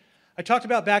 I talked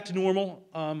about back to normal.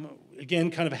 Again,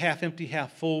 kind of half empty,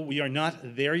 half full. We are not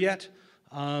there yet.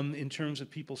 In terms of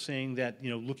people saying that,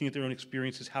 looking at their own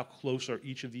experiences, how close are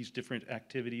each of these different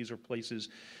activities or places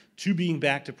to being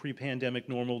back to pre-pandemic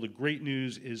normal. The great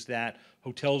news is that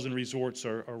hotels and resorts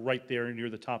are right there near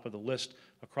the top of the list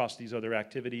across these other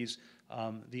activities.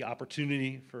 The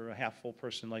opportunity for a half-full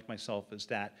person like myself is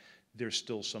that there's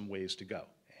still some ways to go.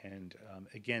 And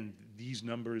again, these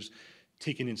numbers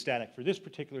taken in static for this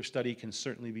particular study can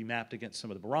certainly be mapped against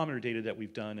some of the barometer data that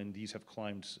we've done, and these have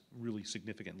climbed really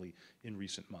significantly in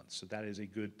recent months. So that is a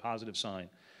good positive sign.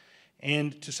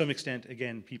 And to some extent,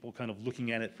 again, people kind of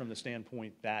looking at it from the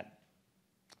standpoint that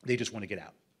they just want to get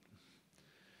out.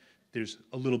 There's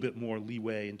a little bit more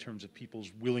leeway in terms of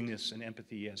people's willingness and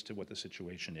empathy as to what the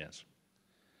situation is.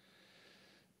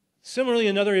 Similarly,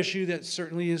 another issue that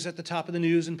certainly is at the top of the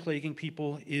news and plaguing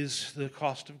people is the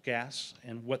cost of gas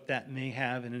and what that may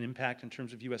have in an impact in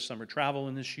terms of U.S. summer travel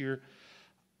in this year.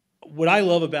 What I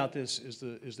love about this is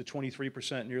the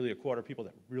 23%, nearly a quarter of people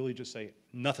that really just say,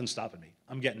 nothing's stopping me.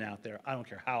 I'm getting out there. I don't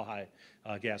care how high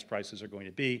gas prices are going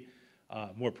to be.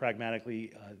 More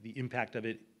pragmatically, the impact of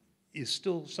it is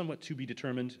still somewhat to be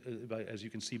determined, as you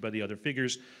can see by the other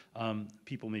figures.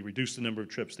 People may reduce the number of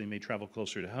trips. They may travel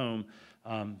closer to home.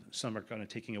 Some are kind of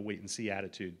taking a wait-and-see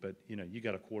attitude, but you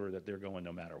got a quarter that they're going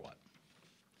no matter what.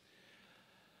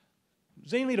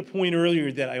 Zane made a point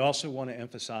earlier that I also want to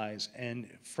emphasize, and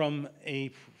from a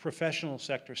professional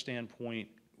sector standpoint,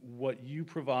 what you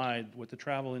provide, what the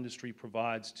travel industry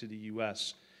provides to the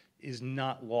U.S. is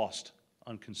not lost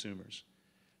on consumers.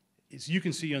 As you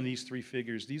can see on these three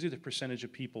figures, these are the percentage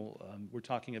of people, we're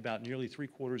talking about nearly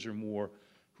 3/4 or more,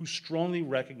 who strongly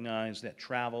recognize that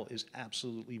travel is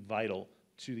absolutely vital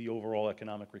to the overall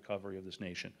economic recovery of this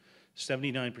nation.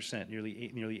 79%, nearly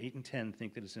 8 in 10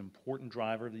 think that it's an important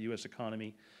driver of the U.S.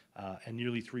 economy, and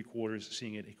nearly 3/4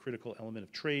 seeing it a critical element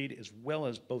of trade, as well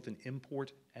as both an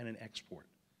import and an export.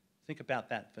 Think about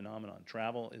that phenomenon.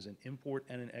 Travel is an import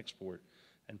and an export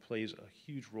and plays a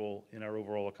huge role in our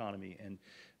overall economy, and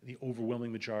the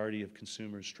overwhelming majority of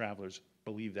consumers, travelers,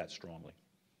 believe that strongly.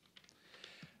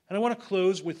 And I want to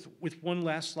close with one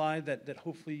last slide that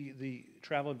hopefully the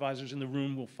travel advisors in the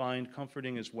room will find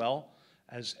comforting as well.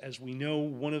 As we know,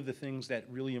 one of the things that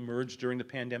really emerged during the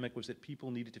pandemic was that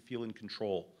people needed to feel in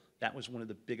control. That was one of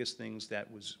the biggest things that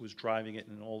was driving it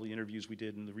in all the interviews we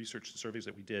did and the research and surveys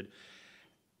that we did.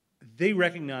 They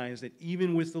recognize that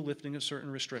even with the lifting of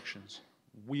certain restrictions,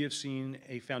 we have seen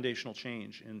a foundational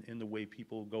change in the way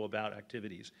people go about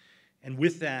activities. And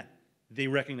with that, they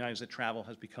recognize that travel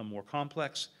has become more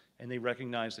complex, and they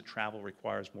recognize that travel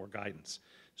requires more guidance.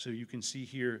 So you can see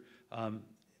here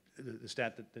the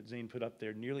stat that Zane put up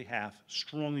there, nearly half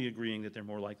strongly agreeing that they're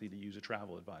more likely to use a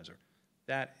travel advisor.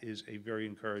 That is a very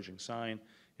encouraging sign.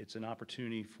 It's an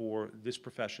opportunity for this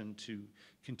profession to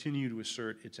continue to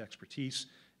assert its expertise,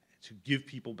 to give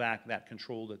people back that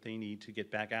control that they need to get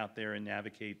back out there and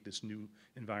navigate this new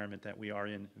environment that we are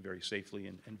in very safely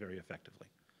and very effectively.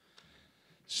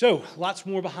 So lots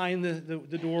more behind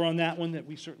the door on that one that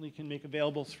we certainly can make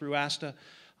available through ASTA.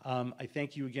 I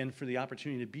thank you again for the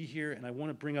opportunity to be here, and I want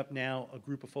to bring up now a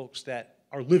group of folks that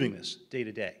are living this day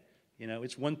to day.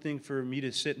 It's one thing for me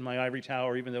to sit in my ivory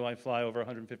tower, even though I fly over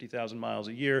 150,000 miles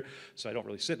a year, so I don't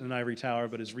really sit in an ivory tower,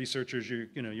 but as researchers,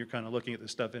 you're kind of looking at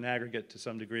this stuff in aggregate to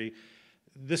some degree.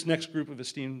 This next group of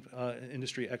esteemed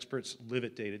industry experts live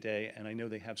it day to day, and I know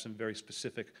they have some very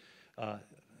specific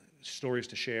stories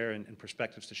to share and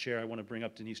perspectives to share. I want to bring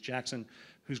up Denise Jackson,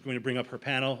 who's going to bring up her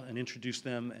panel and introduce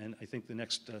them, and I think the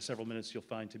next several minutes you'll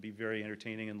find to be very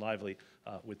entertaining and lively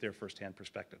with their firsthand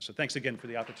perspective. So thanks again for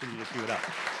the opportunity to cue it up.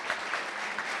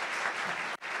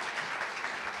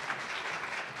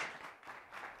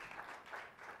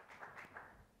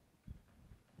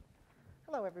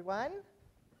 Hello, everyone.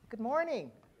 Good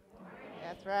morning. Good morning.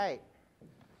 That's right.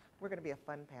 We're going to be a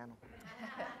fun panel.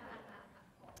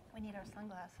 We need our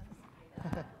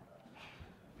sunglasses.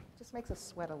 Just makes us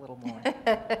sweat a little more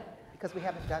because we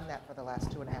haven't done that for the last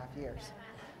 2.5 years.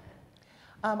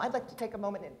 I'd like to take a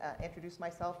moment and introduce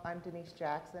myself. I'm Denise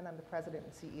Jackson. I'm the president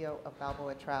and CEO of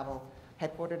Balboa Travel,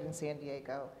 headquartered in San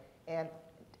Diego. And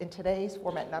in today's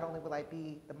format, not only will I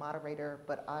be the moderator,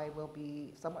 but I will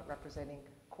be somewhat representing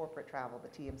corporate travel, the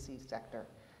TMC sector,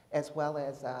 as well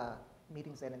as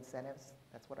meetings and incentives.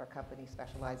 That's what our company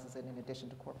specializes in addition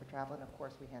to corporate travel, and of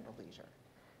course we handle leisure.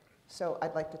 So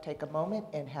I'd like to take a moment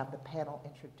and have the panel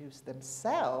introduce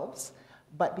themselves,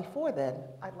 but before then,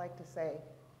 I'd like to say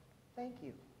thank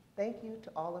you. Thank you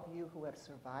to all of you who have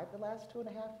survived the last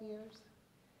 2.5 years,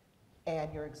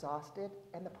 and you're exhausted,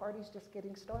 and the party's just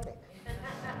getting started.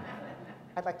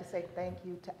 I'd like to say thank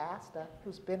you to ASTA,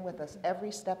 who's been with us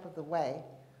every step of the way,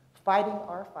 fighting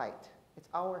our fight. It's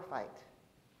our fight.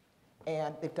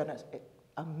 And they've done an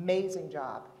amazing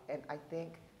job. And I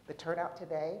think the turnout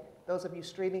today, those of you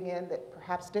streaming in that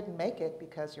perhaps didn't make it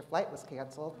because your flight was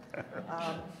canceled,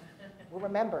 will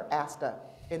remember ASTA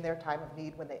in their time of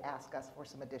need when they ask us for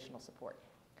some additional support.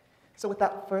 So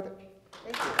without further,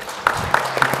 thank you.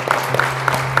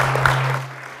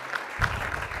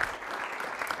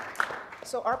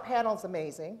 So our panel's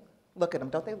amazing. Look at them,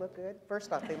 don't they look good?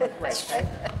 First off, they look great,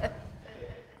 right?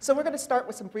 So we're going to start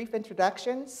with some brief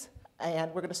introductions,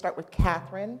 and we're going to start with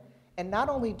Catherine. And not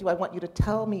only do I want you to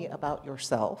tell me about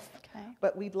yourself, Okay.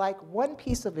 but we'd like one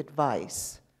piece of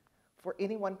advice for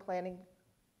anyone planning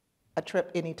a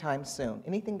trip anytime soon.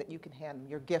 Anything that you can hand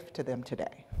your gift to them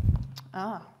today.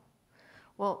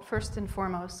 Well, first and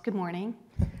foremost, good morning.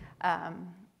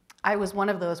 I was one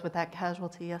of those with that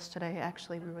casualty yesterday.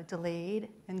 Actually, we were delayed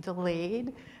and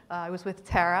delayed. I was with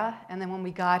Tara, and then when we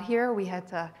got here, we had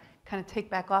to kind of take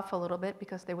back off a little bit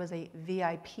because there was a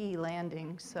VIP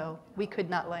landing, so we could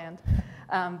not land.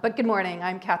 But good morning,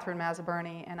 I'm Catherine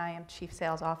Mazzaberni, and I am Chief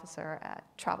Sales Officer at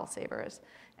Travel Savers,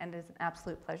 and it is an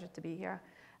absolute pleasure to be here.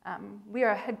 We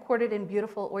are headquartered in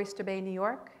beautiful Oyster Bay, New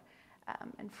York.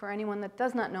 And for anyone that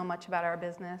does not know much about our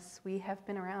business, we have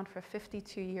been around for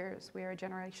 52 years. We are a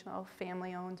generational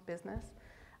family-owned business.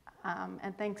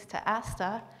 And thanks to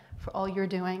ASTA for all you're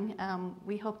doing,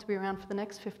 we hope to be around for the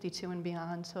next 52 and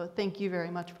beyond. So thank you very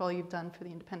much for all you've done for the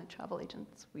independent travel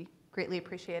agents. We greatly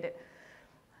appreciate it.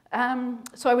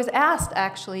 So I was asked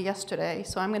actually yesterday,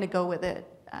 so I'm going to go with it,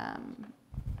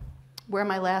 where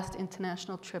my last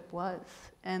international trip was,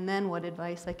 and then what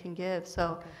advice I can give.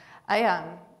 So I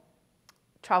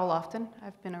travel often.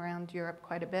 I've been around Europe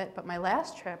quite a bit, but my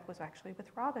last trip was actually with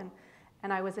Robin,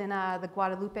 and I was in the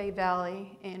Guadalupe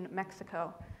Valley in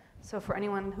Mexico. So for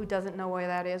anyone who doesn't know where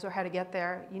that is or how to get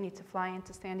there, you need to fly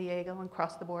into San Diego and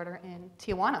cross the border in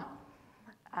Tijuana.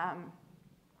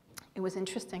 It was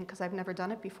interesting because I've never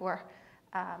done it before.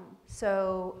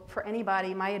 So for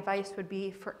anybody, my advice would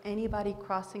be for anybody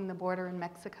crossing the border in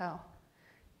Mexico,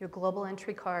 your global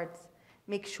entry cards,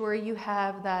 make sure you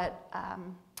have that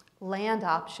land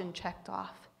option checked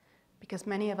off, because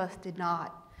many of us did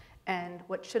not. And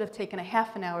what should have taken a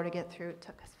half an hour to get through, it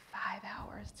took us 5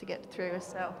 hours to get through,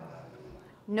 so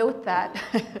note that.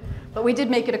 But we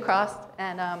did make it across,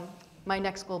 and my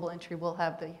next global entry will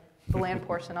have the land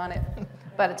portion on it.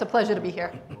 But it's a pleasure to be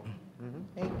here.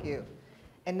 Thank you.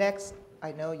 And next,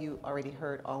 I know you already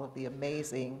heard all of the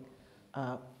amazing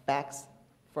facts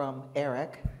from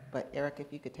Eric, but Eric,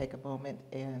 if you could take a moment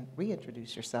and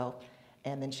reintroduce yourself,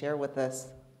 and then share with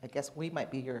us, I guess we might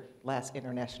be your last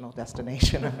international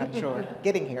destination, I'm not sure,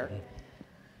 getting here,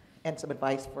 and some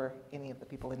advice for any of the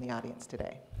people in the audience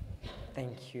today.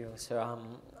 Thank you. So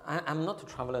I'm not a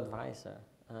travel advisor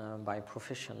by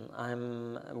profession.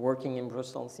 I'm working in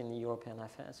Brussels in the European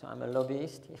affairs, so I'm a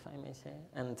lobbyist, if I may say.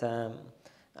 And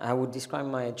I would describe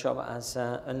my job as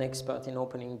an expert in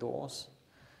opening doors.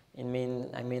 I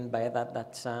mean by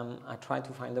that I try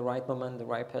to find the right moment, the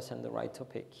right person, the right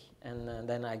topic, and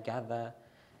then I gather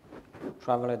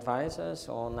travel advisors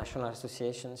or national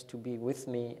associations to be with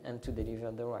me and to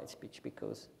deliver the right speech,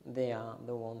 because they are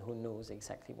the one who knows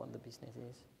exactly what the business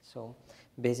is. So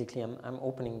basically, I'm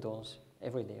opening doors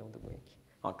every day of the week.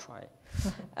 I'll try.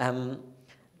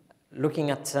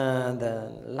 Looking at the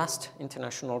last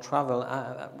international travel,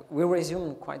 we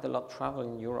resumed quite a lot of travel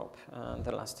in Europe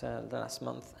the last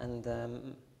month, and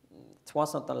it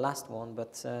was not the last one,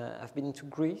 but I've been to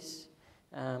Greece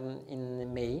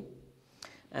in May,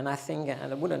 and I think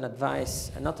I wouldn't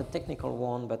advise, not a technical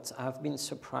one, but I've been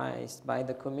surprised by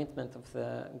the commitment of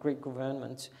the Greek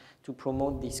government to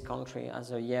promote this country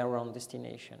as a year-round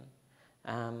destination,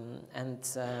 and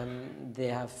they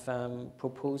have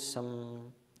proposed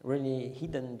some really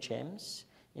hidden gems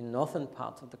in northern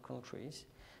part of the country,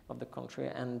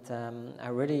 and I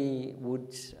really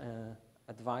would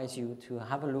advise you to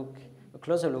have a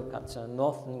closer look at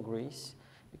northern Greece,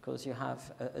 because you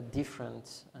have a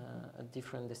different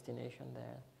destination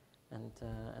there,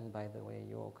 and by the way,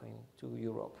 you're going to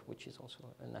Europe, which is also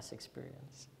a nice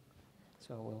experience.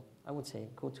 So I would say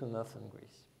go to northern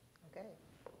Greece. Okay,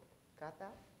 got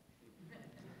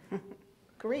that?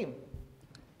 Kareem,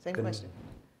 same question.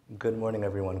 Good morning,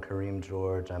 everyone. Kareem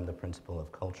George. I'm the principal of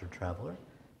Culture Traveler.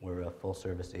 We're a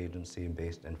full-service agency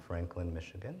based in Franklin,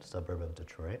 Michigan, suburb of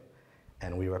Detroit,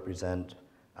 and we represent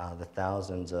the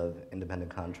thousands of independent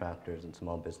contractors and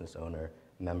small business owner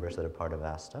members that are part of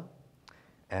ASTA.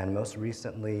 And most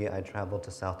recently, I traveled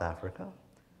to South Africa,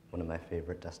 one of my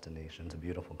favorite destinations, a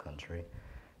beautiful country.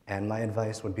 And my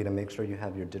advice would be to make sure you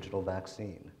have your digital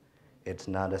vaccine. It's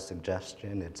not a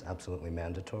suggestion, it's absolutely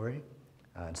mandatory.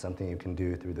 It's something you can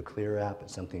do through the Clear app.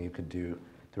 It's something you could do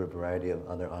through a variety of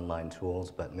other online tools,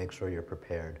 but make sure you're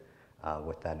prepared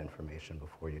with that information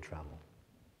before you travel.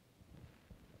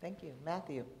 Thank you.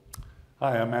 Matthew.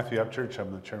 Hi, I'm Matthew Upchurch.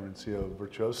 I'm the chairman and CEO of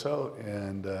Virtuoso,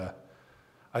 and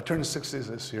I turned 60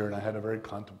 this year, and I had a very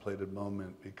contemplated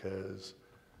moment, because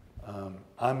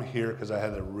I'm here because I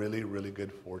had a really, really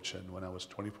good fortune when I was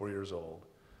 24 years old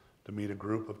to meet a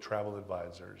group of travel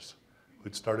advisors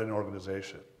who'd started an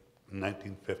organization in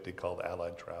 1950 called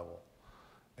Allied Travel.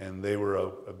 And they were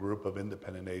a group of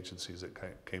independent agencies that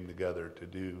came together to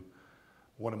do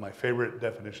one of my favorite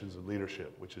definitions of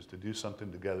leadership, which is to do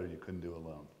something together you couldn't do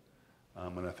alone.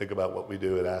 And I think about what we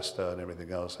do at ASTA and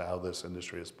everything else, how this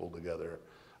industry is pulled together.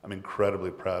 I'm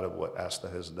incredibly proud of what ASTA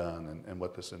has done and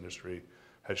what this industry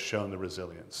has shown the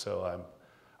resilience. So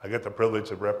I get the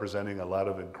privilege of representing a lot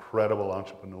of incredible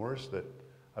entrepreneurs that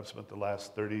I've spent the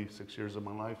last 36 years of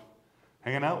my life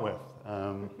hanging out with.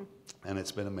 And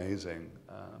it's been amazing.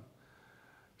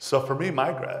 So for me,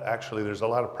 actually, there's a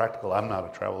lot of practical. I'm not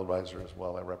a travel advisor as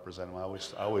well. I represent them.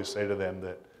 I always say to them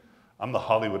that I'm the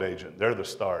Hollywood agent. They're the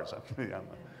stars.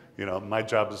 You know, my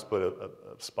job is to put a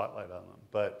spotlight on them.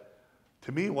 But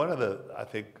to me, I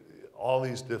think all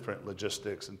these different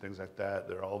logistics and things like that,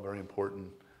 they're all very important.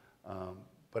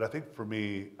 But I think for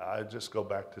me, I just go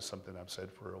back to something I've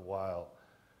said for a while.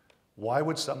 Why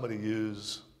would somebody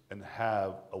use and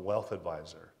have a wealth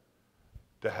advisor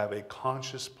to have a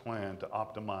conscious plan to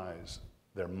optimize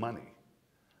their money,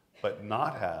 but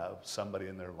not have somebody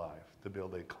in their life to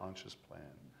build a conscious plan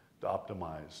to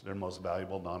optimize their most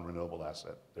valuable non-renewable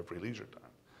asset, their free leisure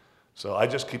time? So I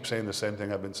just keep saying the same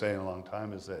thing I've been saying a long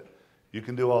time, is that you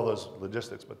can do all those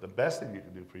logistics, but the best thing you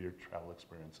can do for your travel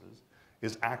experiences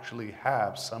is actually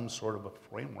have some sort of a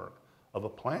framework of a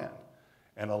plan.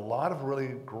 And a lot of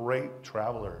really great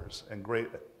travelers and great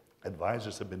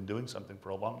advisors have been doing something for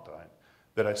a long time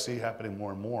that I see happening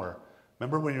more and more.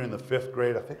 Remember when you're in the 5th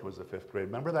grade, I think it was the 5th grade,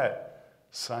 remember that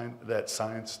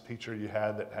science teacher you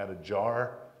had that had a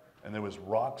jar and there was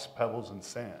rocks, pebbles, and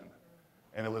sand?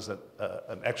 And it was an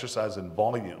exercise in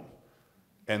volume.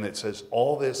 And it says,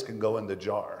 all this can go in the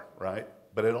jar, right?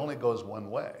 But it only goes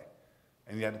one way.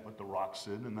 And you had to put the rocks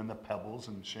in and then the pebbles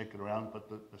and shake it around and put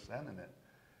the sand in it.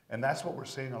 And that's what we're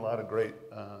seeing a lot of great,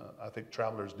 I think,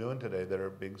 travelers doing today that are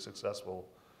being successful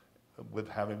with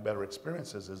having better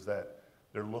experiences, is that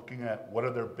they're looking at what are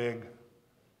their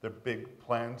big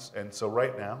plans. And so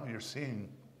right now you're seeing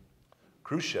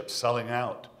cruise ships selling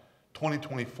out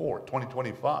 2024,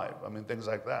 2025, I mean, things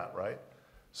like that, right?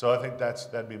 So I think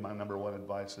that'd be my number one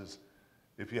advice, is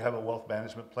if you have a wealth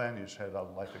management plan, you should have a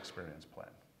life experience plan.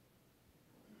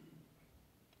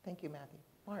 Thank you, Matthew.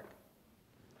 Mark.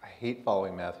 I hate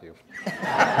following Matthew.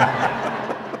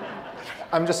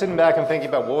 I'm just sitting back and thinking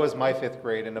about what was my 5th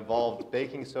grade, and involved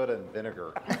baking soda and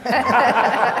vinegar.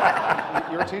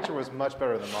 Your teacher was much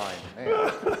better than mine. Man.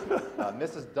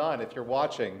 Mrs. Dunn, if you're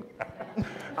watching.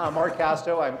 Mark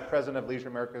Casto, I'm president of Leisure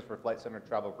Americas for Flight Center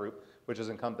Travel Group, which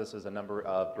encompasses a number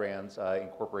of brands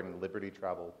incorporating Liberty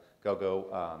Travel,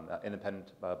 GoGo,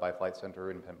 Independent by Flight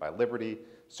Center, Independent by Liberty,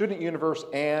 Student Universe,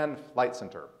 and Flight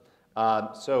Center.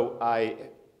 So I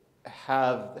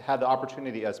have had the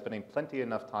opportunity of spending plenty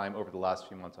enough time over the last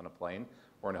few months on a plane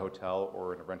or in a hotel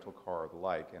or in a rental car or the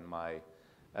like. And my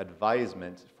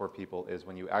advisement for people is,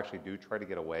 when you actually do try to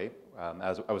get away,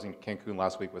 as I was in Cancun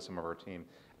last week with some of our team,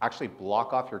 actually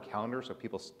block off your calendar so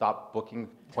people stop booking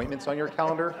appointments on your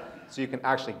calendar, so you can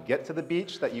actually get to the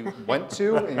beach that you went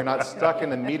to, and you're not stuck in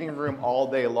the meeting room all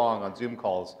day long on Zoom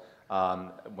calls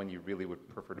when you really would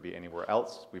prefer to be anywhere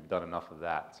else. We've done enough of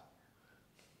that.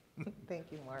 Thank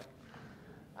you, Mark.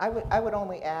 I would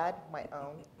only add my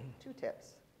own 2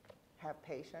 tips. Have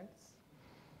patience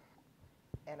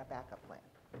and a backup plan.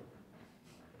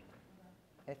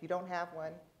 And if you don't have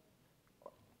one,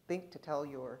 think to tell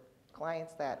your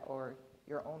clients that, or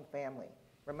your own family.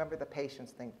 Remember the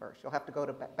patience thing first. You'll have to go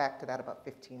back to that about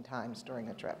 15 times during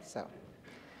the trip. So,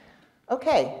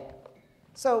 okay.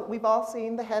 So we've all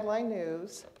seen the headline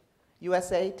news.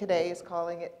 USA Today is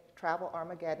calling it Travel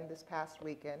Armageddon this past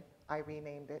weekend. I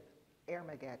renamed it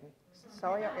Airmageddon.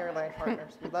 Sorry, our airline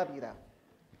partners. We love you, though.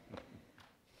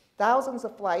 Thousands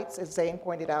of flights, as Zane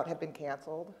pointed out, have been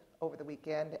canceled over the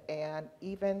weekend, and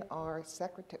even our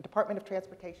Department of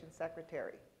Transportation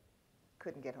secretary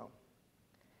couldn't get home.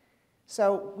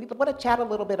 So we want to chat a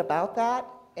little bit about that,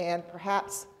 and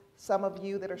perhaps some of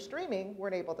you that are streaming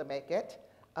weren't able to make it,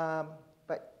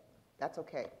 but that's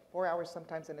okay. 4 hours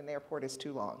sometimes in an airport is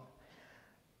too long.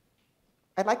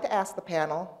 I'd like to ask the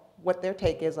panel what their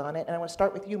take is on it, and I want to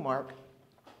start with you, Mark.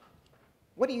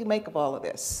 What do you make of all of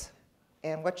this?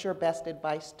 And what's your best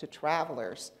advice to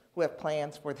travelers who have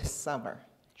plans for this summer?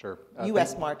 Sure.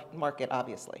 U.S. market,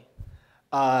 obviously.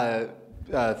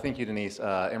 Thank you, Denise.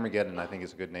 Armageddon, I think,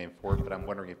 is a good name for it, but I'm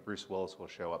wondering if Bruce Willis will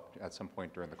show up at some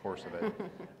point during the course of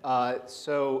it.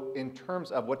 So in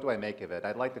terms of what do I make of it,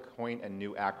 I'd like to coin a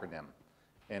new acronym,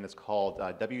 and it's called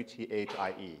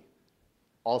WTHIE.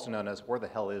 also known as where the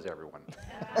hell is everyone?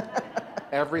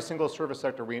 Every single service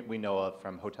sector we know of,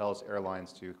 from hotels,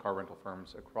 airlines to car rental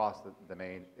firms across the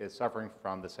domain, is suffering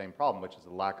from the same problem, which is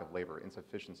the lack of labor,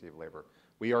 insufficiency of labor.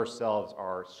 We ourselves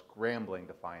are scrambling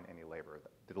to find any labor.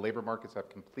 The labor markets have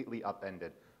completely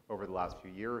upended over the last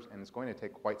few years, and it's going to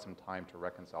take quite some time to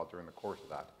reconcile during the course of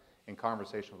that. In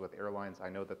conversations with airlines, I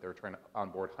know that they're trying to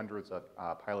onboard hundreds of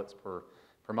pilots per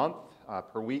month,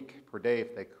 per week, per day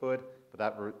if they could, but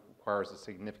that requires a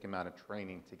significant amount of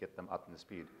training to get them up to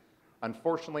speed.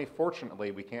 Unfortunately, fortunately,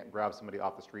 we can't grab somebody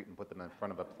off the street and put them in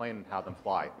front of a plane and have them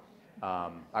fly.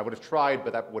 I would have tried,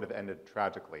 but that would have ended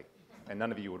tragically, and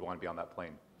none of you would want to be on that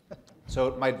plane.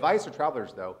 So my advice to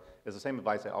travelers, though, is the same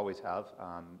advice I always have,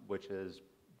 which is,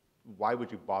 why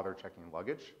would you bother checking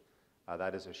luggage?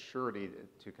 That is a surety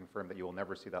to confirm that you will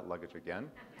never see that luggage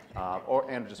again,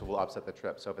 and just will upset the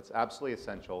trip. So if it's absolutely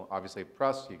essential, obviously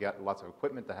press, you get lots of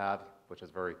equipment to have, which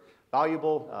is very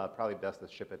valuable. Probably best to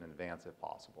ship it in advance if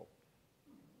possible.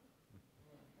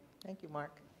 Thank you,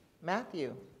 Mark.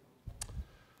 Matthew.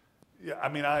 Yeah, I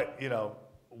mean,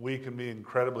 we can be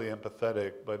incredibly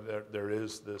empathetic, but there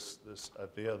is this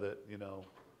idea that,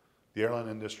 the airline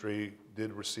industry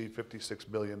did receive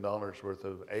 $56 billion worth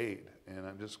of aid, and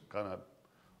I'm just kind of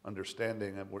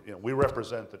understanding, and we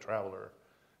represent the traveler,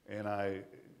 and I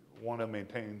want to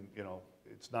maintain,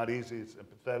 it's not easy, it's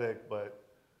empathetic, but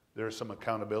there's some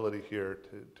accountability here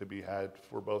to be had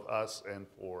for both us and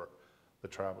for the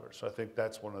traveler. So I think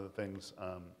that's one of the things.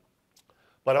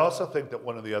 But I also think that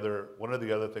one of the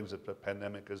other things that the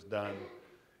pandemic has done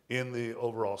in the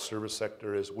overall service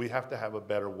sector is we have to have a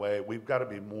better way. We've got to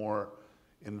be more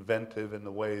inventive in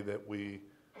the way that we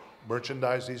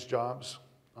merchandise these jobs,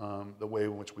 the way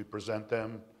in which we present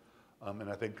them. And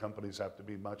I think companies have to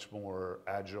be much more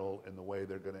agile in the way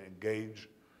they're going to engage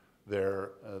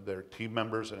their team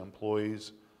members and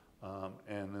employees,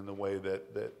 and in the way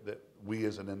that we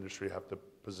as an industry have to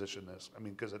position this. I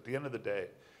mean, because at the end of the day,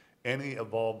 any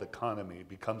evolved economy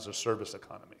becomes a service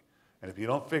economy. And if you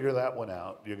don't figure that one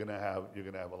out, you're going to have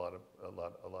a lot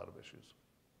of issues.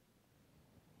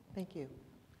 Thank you.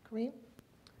 Kareem?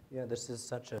 Yeah, this is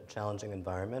such a challenging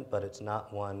environment, but it's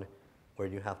not one where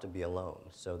you have to be alone.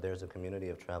 So there's a community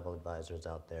of travel advisors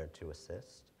out there to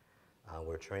assist.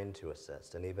 We're trained to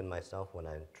assist, and even myself, when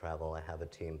I travel, I have a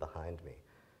team behind me.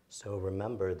 So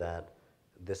remember that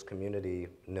this community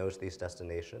knows these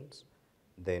destinations.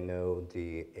 They know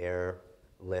the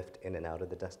airlift in and out of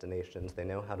the destinations. They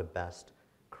know how to best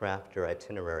craft your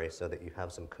itinerary so that you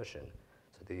have some cushion,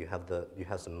 so that you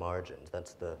have some margins.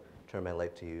 That's the term I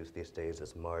like to use these days,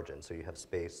 is margin. So you have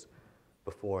space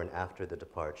before and after the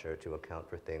departure to account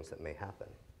for things that may happen.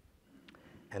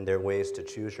 And there are ways to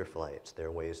choose your flights. There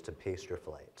are ways to pace your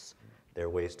flights. There are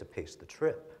ways to pace the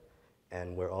trip.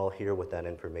 And we're all here with that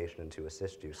information to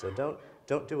assist you. So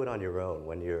don't do it on your own.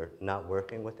 When you're not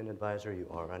working with an advisor, you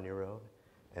are on your own.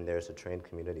 And there's a trained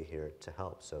community here to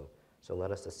help. So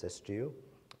let us assist you.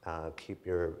 Keep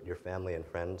your family and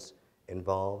friends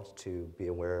involved to be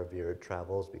aware of your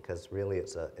travels, because really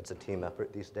it's a team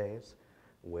effort these days,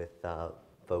 with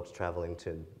folks traveling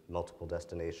to multiple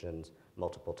destinations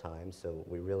multiple times. So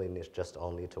we really just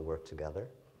all need to work together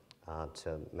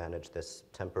to manage this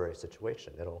temporary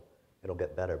situation. It'll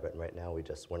get better, but right now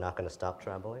we're not going to stop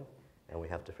traveling, and we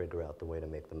have to figure out the way to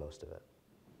make the most of it.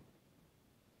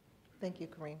 Thank you,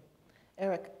 Kareem.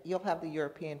 Eric, you'll have the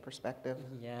European perspective.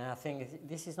 Yeah, I think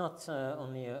this is not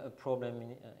only a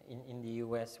problem in the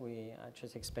US. I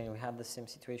just explained we have the same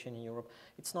situation in Europe.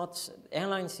 It's not,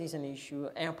 airlines is an issue,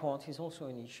 airport is also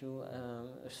an issue.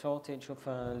 A shortage of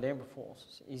labor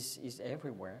force is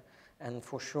everywhere. And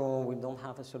for sure, we don't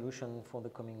have a solution for the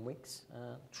coming weeks.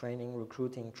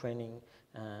 Recruiting, training,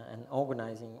 and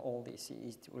organizing all this,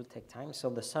 it will take time.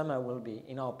 So the summer will be,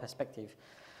 in our perspective,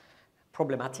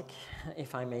 problematic,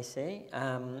 if I may say.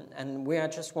 And we are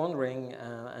just wondering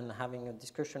and having a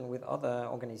discussion with other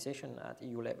organizations at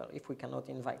EU level if we cannot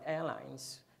invite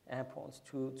airlines, airports,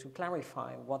 to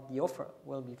clarify what the offer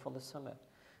will be for the summer.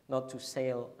 Not to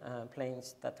sail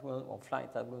planes or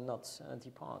flights that will not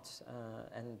depart,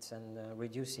 and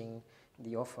reducing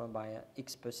the offer by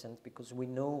X%, because we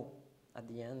know at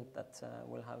the end that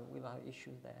we'll have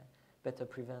issues there. Better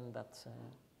prevent that,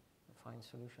 find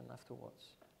solution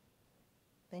afterwards.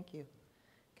 Thank you.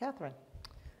 Catherine?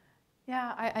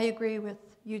 Yeah, I agree with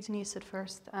you, Denise, at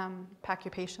first. Pack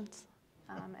your patience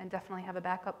and definitely have a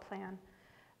backup plan.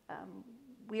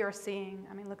 We are seeing,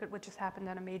 look at what just happened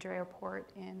at a major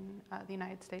airport in the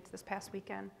United States this past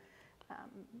weekend.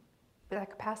 That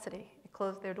capacity, it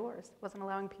closed their doors. It wasn't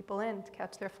allowing people in to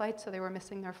catch their flights, so they were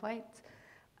missing their flights.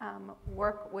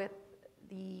 Work with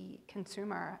the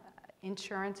consumer.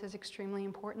 Insurance is extremely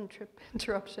important, trip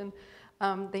interruption.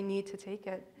 They need to take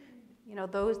it. You know,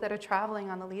 those that are traveling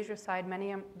on the leisure side,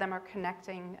 many of them are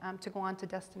connecting to go on to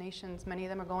destinations. Many of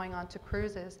them are going on to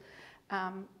cruises.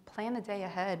 Plan a day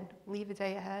ahead, leave a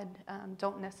day ahead.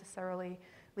 Don't necessarily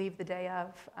leave the day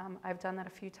of. I've done that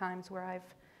a few times where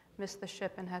I've missed the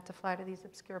ship and had to fly to these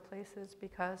obscure places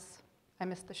because I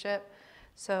missed the ship.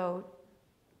 So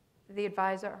the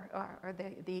advisor or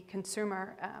the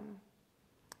consumer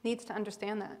needs to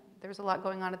understand that. There's a lot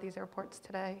going on at these airports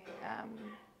today.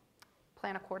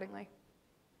 Plan accordingly.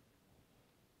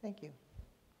 Thank you.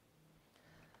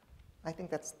 I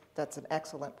think that's an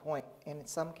excellent point. And in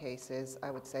some cases, I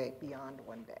would say beyond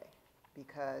one day,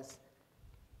 because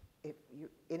if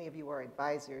any of you are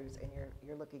advisors and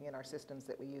you're looking in our systems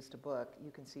that we use to book, you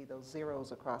can see those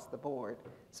zeros across the board.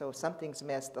 So if something's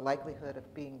missed, the likelihood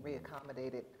of being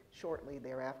reaccommodated shortly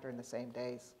thereafter in the same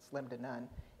day is slim to none,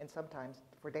 and sometimes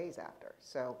for days after.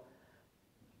 So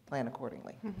plan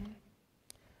accordingly. Mm-hmm.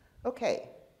 Okay.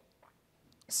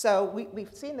 So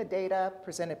we've seen the data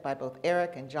presented by both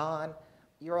Eric and Jon.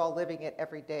 You're all living it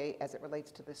every day as it relates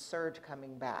to this surge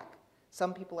coming back.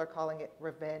 Some people are calling it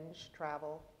revenge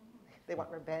travel. They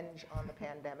want revenge on the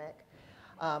pandemic.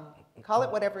 Call it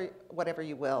whatever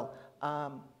you will.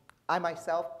 I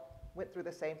myself went through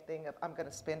the same thing of I'm going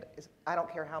to spend, I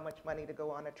don't care how much money to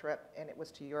go on a trip, and it was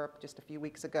to Europe just a few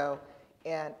weeks ago,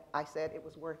 and I said it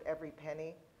was worth every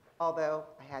penny, although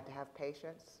I had to have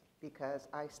patience because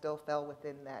I still fell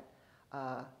within that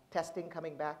testing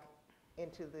coming back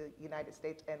into the United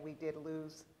States, and we did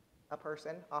lose a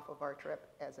person off of our trip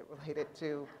as it related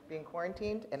to being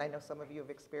quarantined, and I know some of you have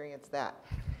experienced that.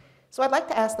 So I'd like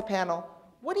to ask the panel,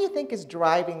 what do you think is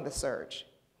driving the surge?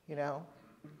 You know,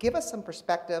 give us some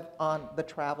perspective on the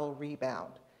travel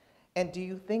rebound. And do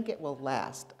you think it will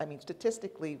last? I mean,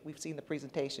 statistically, we've seen the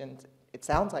presentations. It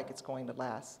sounds like it's going to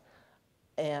last.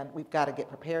 And we've got to get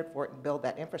prepared for it and build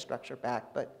that infrastructure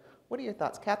back. But what are your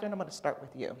thoughts? Catherine, I'm going to start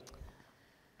with you.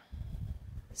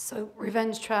 So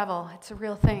revenge travel, it's a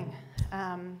real thing.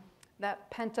 That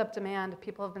pent-up demand,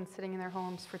 people have been sitting in their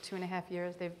homes for 2.5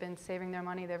 years. They've been saving their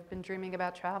money. They've been dreaming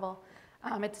about travel.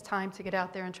 It's time to get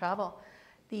out there and travel.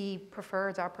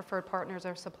 Our preferred partners,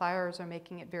 our suppliers are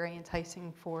making it very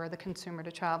enticing for the consumer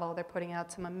to travel. They're putting out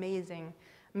some amazing,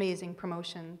 amazing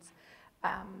promotions.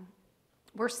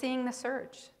 We're seeing the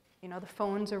surge. You know, the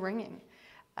phones are ringing.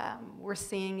 We're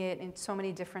seeing it in so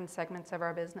many different segments of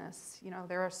our business. You know,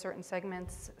 there are certain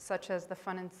segments, such as the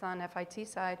Fun and Sun FIT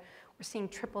side, we're seeing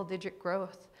triple-digit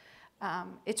growth.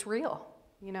 It's real.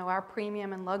 You know, our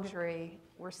premium and luxury,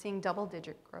 we're seeing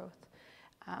double-digit growth.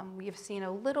 We have seen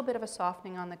a little bit of a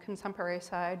softening on the contemporary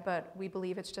side, but we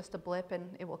believe it's just a blip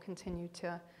and it will continue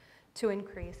to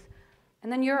increase.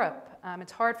 And then Europe.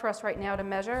 It's hard for us right now to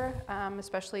measure,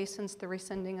 especially since the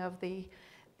rescinding of the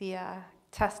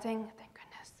testing. Thank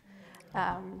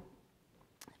goodness.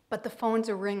 But the phones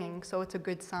are ringing, so it's a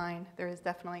good sign. There is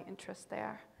definitely interest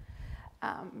there.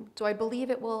 Do I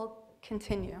believe it will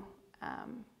continue?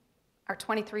 Our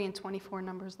 23 and 24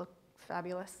 numbers look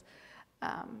fabulous.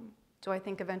 Do I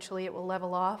think eventually it will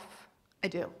level off? I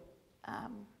do.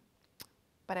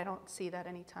 But I don't see that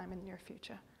anytime in the near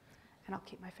future. And I'll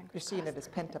keep my fingers crossed. You're seeing it as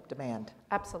pent-up demand.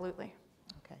 Absolutely.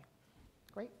 Okay.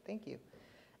 Great. Thank you.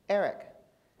 Eric,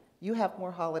 you have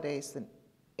more holidays than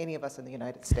any of us in the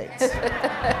United States.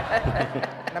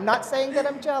 And I'm not saying that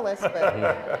I'm jealous,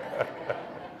 but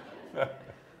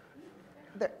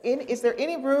is there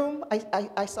any room?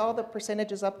 I saw the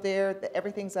percentages up there, that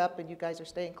everything's up and you guys are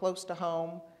staying close to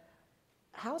home.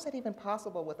 How is that even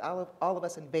possible with all of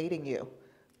us invading you,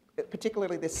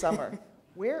 particularly this summer?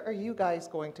 Where are you guys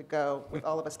going to go with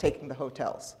all of us taking the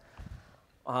hotels?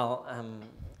 Well,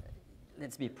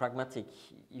 let's be pragmatic.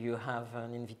 You have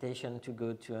an invitation to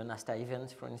go to an ASTA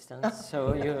event, for instance.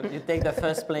 So you take the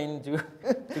first plane to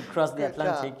cross the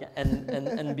Atlantic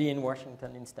and be in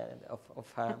Washington instead of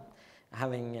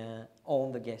having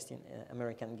all the guests,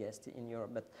 American guests in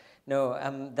Europe. But no,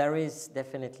 there is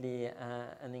definitely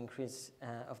an increase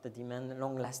of the demand,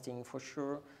 long-lasting for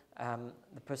sure.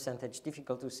 The percentage,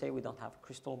 difficult to say, we don't have a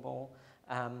crystal ball.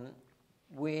 I'm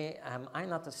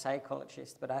not a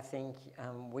psychologist, but I think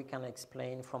we can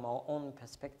explain from our own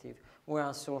perspective, we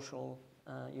are social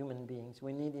human beings.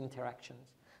 We need interactions.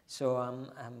 So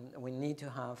we need to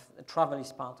have, travel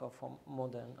is part of our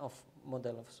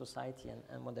model of society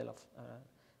and model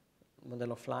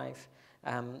of life.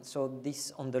 So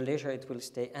this, on the leisure, it will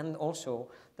stay. And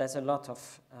also, there's a lot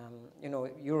of,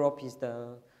 Europe is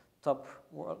the top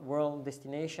world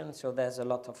destination, so there's a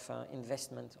lot of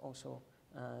investment also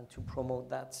to promote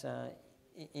that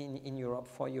in Europe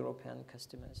for European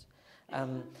customers.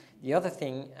 The other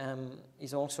thing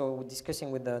is also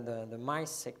discussing with the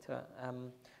MICE sector.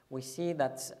 We see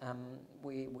that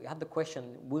we had the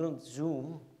question, will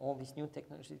Zoom, all these new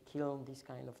technologies, kill this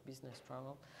kind of business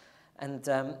travel? And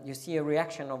you see a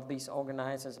reaction of these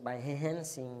organizers by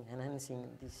enhancing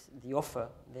the offer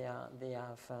they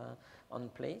have on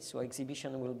place. So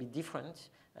exhibition will be different,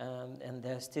 and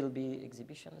there still be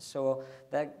exhibitions. So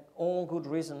there are all good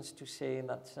reasons to say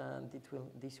that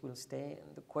this will stay.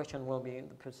 And the question will be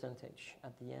the percentage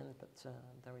at the end, but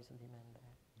there is a demand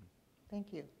there.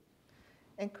 Thank you.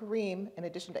 And Kareem, in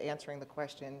addition to answering the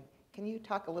question, can you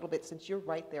talk a little bit, since you're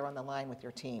right there on the line with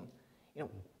your team, you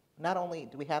know, not only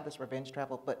do we have this revenge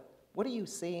travel, but what are you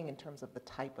seeing in terms of the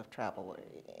type of travel,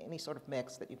 any sort of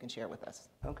mix that you can share with us?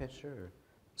 Okay, sure.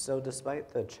 So despite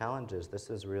the challenges,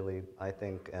 this is really, I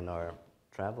think, and our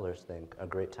travelers think, a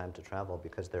great time to travel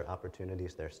because there are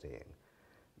opportunities they're seeing.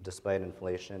 Despite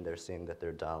inflation, they're seeing that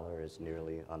their dollar is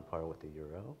nearly on par with the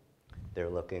euro. They're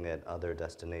looking at other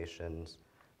destinations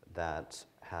that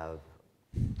have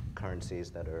currencies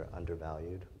that are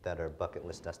undervalued, that are bucket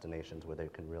list destinations where they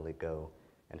can really go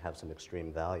and have some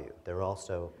extreme value. They're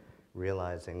also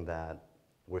realizing that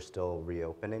we're still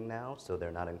reopening now, so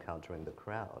they're not encountering the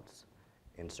crowds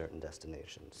in certain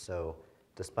destinations. So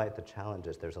despite the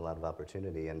challenges, there's a lot of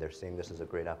opportunity, and they're seeing this as a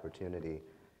great opportunity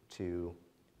to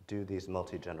do these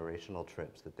multi-generational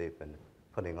trips that they've been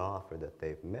putting off or that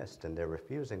they've missed, and they're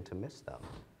refusing to miss them.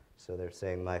 So they're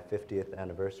saying, my 50th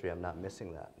anniversary, I'm not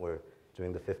missing that. We're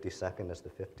doing the 52nd as the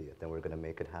 50th, and we're gonna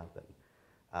make it happen.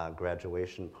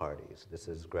 Graduation parties. This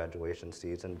is graduation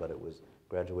season, but it was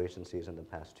graduation season the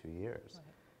past 2 years. Right.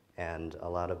 And a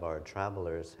lot of our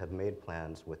travelers have made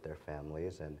plans with their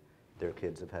families, and their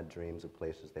kids have had dreams of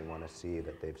places they want to see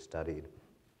that they've studied,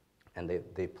 and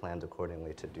they planned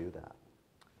accordingly to do that.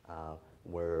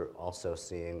 We're also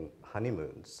seeing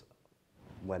honeymoons.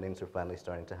 Weddings are finally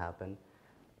starting to happen.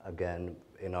 Again,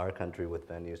 in our country with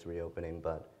venues reopening,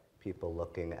 but people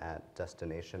looking at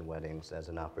destination weddings as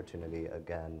an opportunity.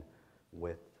 Again,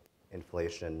 with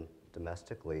inflation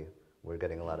domestically, we're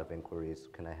getting a lot of inquiries.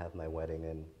 Can I have my wedding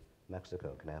in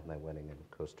Mexico? Can I have my wedding in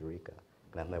Costa Rica?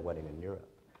 Can I have my wedding in Europe?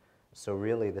 So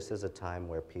really, this is a time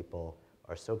where people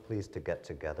are so pleased to get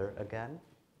together again.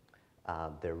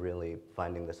 They're really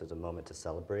finding this as a moment to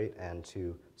celebrate and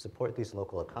to support these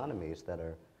local economies that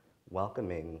are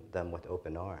welcoming them with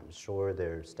open arms. Sure,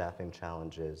 there's staffing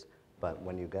challenges, but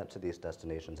when you get to these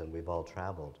destinations, and we've all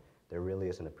traveled, there really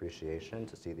is an appreciation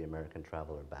to see the American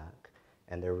traveler back.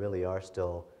 And there really are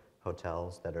still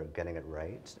hotels that are getting it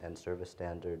right, and service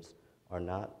standards are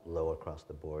not low across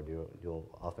the board.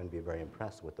 You'll often be very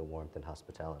impressed with the warmth and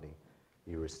hospitality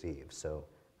you receive. So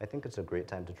I think it's a great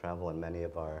time to travel, and many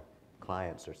of our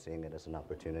clients are seeing it as an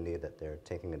opportunity that they're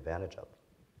taking advantage of.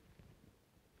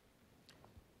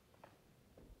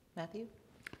 Matthew,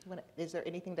 is there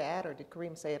anything to add, or did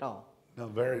Kareem say it all? No,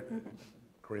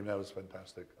 Kareem, that was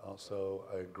fantastic. Also,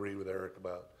 I agree with Eric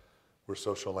about we're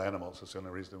social animals. It's the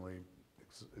only reason we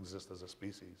exist as a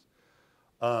species.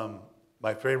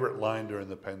 My favorite line during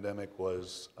the pandemic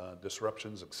was,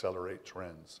 disruptions accelerate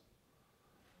trends.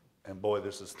 And boy,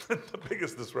 this is the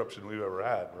biggest disruption we've ever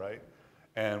had, right?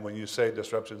 And when you say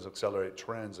disruptions accelerate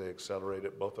trends, they accelerate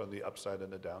it both on the upside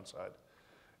and the downside.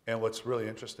 And what's really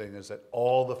interesting is that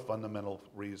all the fundamental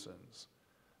reasons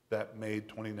that made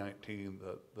 2019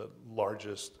 the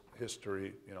largest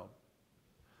history,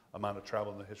 amount of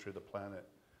travel in the history of the planet,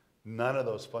 none of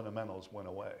those fundamentals went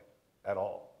away at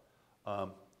all.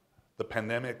 The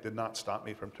pandemic did not stop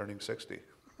me from turning 60.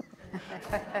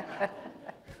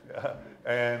 Yeah.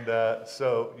 And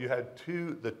so you had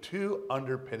the two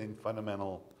underpinning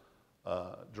fundamental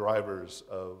drivers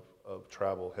of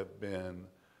travel have been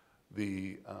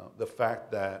the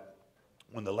fact that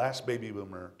when the last baby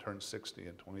boomer turns 60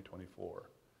 in 2024,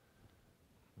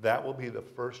 that will be the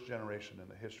first generation in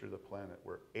the history of the planet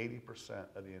where 80%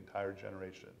 of the entire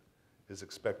generation is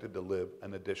expected to live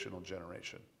an additional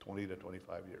generation, 20 to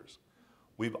 25 years.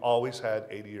 We've always had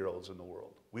 80-year-olds in the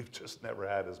world. We've just never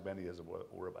had as many as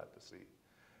what we're about to see.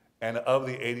 And of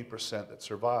the 80% that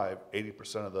survive,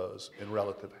 80% of those in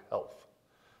relative health.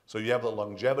 So you have the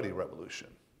longevity revolution.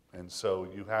 And so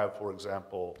you have, for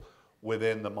example,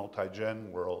 within the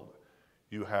multi-gen world,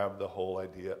 you have the whole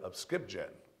idea of skip gen,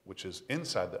 which is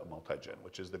inside the multi-gen,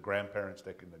 which is the grandparents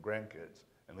taking the grandkids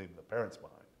and leaving the parents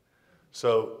behind.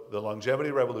 So the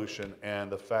longevity revolution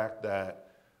and the fact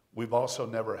that we've also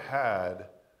never had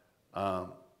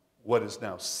what is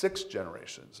now 6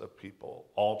 generations of people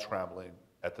all traveling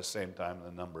at the same time in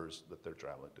the numbers that they're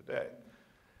traveling today.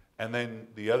 And then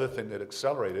the other thing that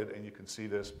accelerated, and you can see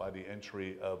this by the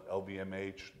entry of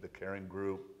LVMH, the Kering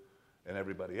Group, and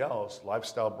everybody else,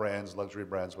 lifestyle brands, luxury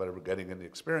brands, whatever, getting into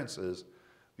experiences.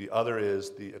 The other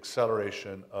is the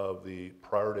acceleration of the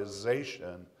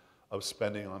prioritization of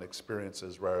spending on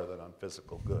experiences rather than on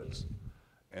physical goods.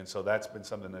 And so that's been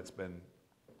something that's been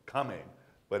coming,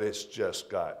 but it's just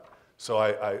got, so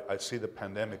I see the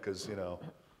pandemic as, you know,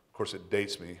 of course it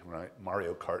dates me, right?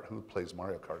 Mario Kart, who plays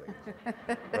Mario Kart anymore,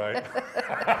 right?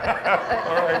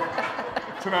 All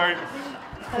right, tonight,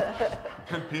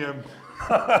 10 p.m.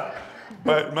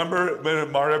 But remember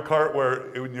Mario Kart where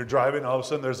when you're driving, all of a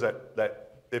sudden there's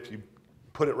that if you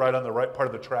put it right on the right part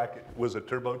of the track, it was a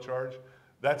turbocharge.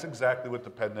 That's exactly what the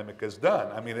pandemic has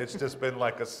done. I mean, it's just been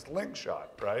like a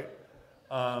slingshot, right?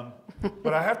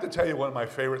 But I have to tell you one of my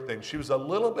favorite things. She was a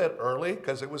little bit early,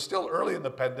 because it was still early in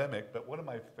the pandemic, but one of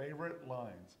my favorite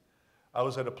lines, I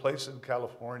was at a place in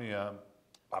California,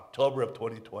 October of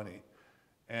 2020,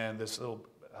 and this little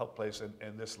health place,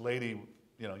 and this lady,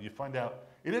 you know, you find out,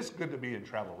 it is good to be in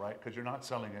travel, right? Because you're not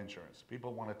selling insurance.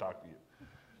 People want to talk to you.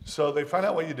 So they find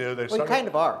out what you do. They Well, you kind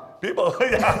of are. People,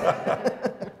 yeah.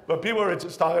 But people are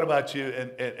just talking about you,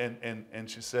 and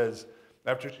she says,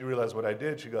 after she realized what I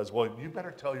did, she goes, well, you better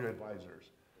tell your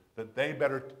advisors that they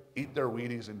better eat their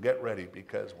Wheaties and get ready,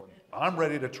 because when I'm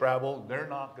ready to travel, they're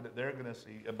gonna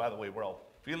see, and by the way, we're all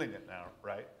feeling it now,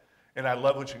 right? And I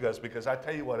love what she goes, because I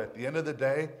tell you what, at the end of the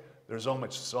day, there's only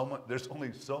so much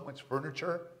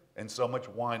furniture and so much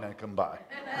wine I can buy.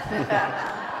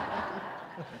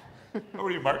 How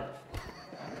are you, Mark?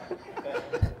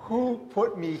 Who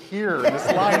put me here in this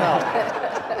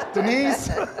lineup? Denise?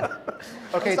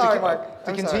 Okay, I'm sorry, Mark.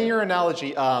 To continue your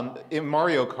analogy, in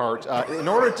Mario Kart, in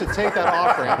order to take that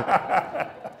offering,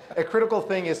 a critical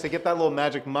thing is to get that little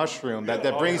magic mushroom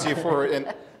that brings you forward.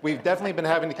 And we've definitely been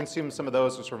having to consume some of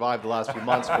those to survive the last few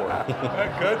months for it.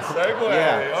 Good segue.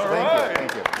 Yeah, All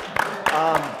thank you.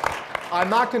 I'm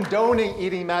not condoning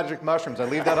eating magic mushrooms. I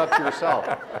leave that up to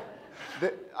yourself.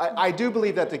 I do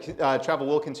believe that the travel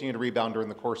will continue to rebound during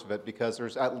the course of it, because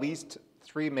there's at least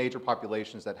 3 major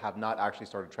populations that have not actually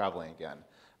started traveling again.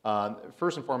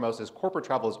 First and foremost is corporate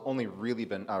travel has only really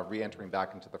been re-entering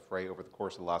back into the fray over the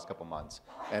course of the last couple months.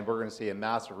 And we're going to see a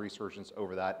massive resurgence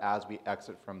over that as we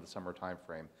exit from the summer time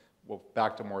frame,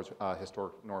 back to more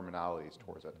historic normalities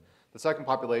towards it. The second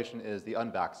population is the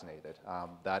unvaccinated.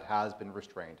 That has been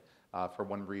restrained for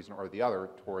one reason or the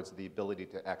other towards the ability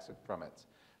to exit from it.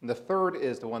 And the third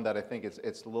is the one that I think it's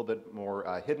a little bit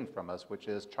more hidden from us, which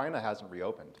is China hasn't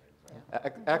reopened. Yeah.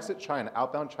 Exit China,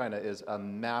 outbound China is a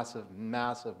massive,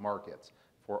 massive market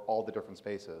for all the different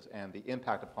spaces. And the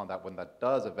impact upon that, when that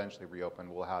does eventually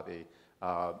reopen, will have a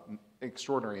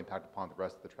extraordinary impact upon the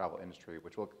rest of the travel industry,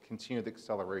 which will continue the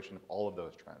acceleration of all of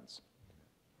those trends.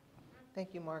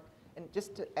 Thank you, Mark. And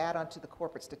just to add on to the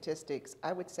corporate statistics,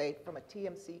 I would say from a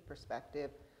TMC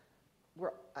perspective,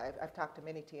 I've talked to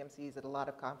many TMCs at a lot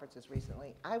of conferences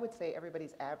recently. I would say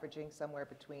everybody's averaging somewhere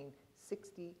between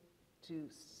 60 to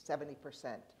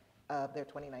 70% of their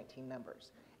 2019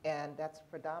 numbers. And that's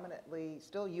predominantly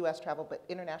still US travel, but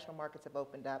international markets have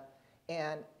opened up.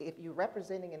 And if you're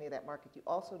representing any of that market, you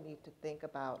also need to think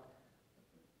about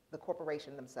the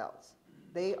corporation themselves.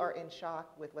 They are in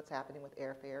shock with what's happening with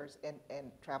airfares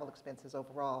and travel expenses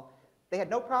overall. They had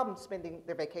no problem spending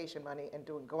their vacation money and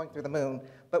going through the moon,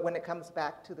 but when it comes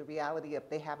back to the reality of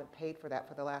they haven't paid for that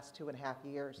for the last 2.5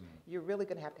 years, you're really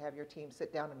going to have your team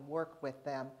sit down and work with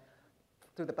them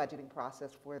through the budgeting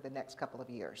process for the next couple of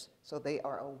years. So they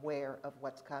are aware of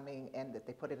what's coming and that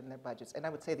they put it in their budgets. And I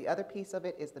would say the other piece of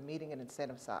it is the meeting and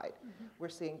incentive side. We're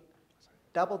seeing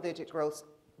double-digit growth,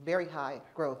 very high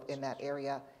growth in that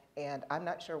area. And I'm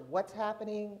not sure what's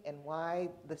happening and why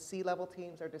the C-level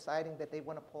teams are deciding that they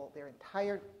want to pull their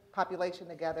entire population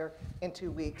together in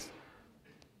 2 weeks.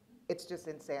 It's just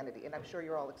insanity, and I'm sure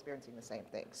you're all experiencing the same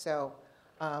thing. So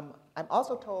I'm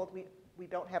also told we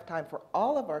don't have time for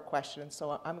all of our questions,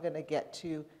 so I'm going to get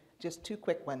to just 2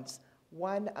 quick ones.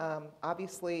 One,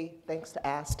 obviously, thanks to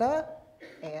ASTA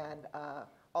and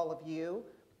all of you.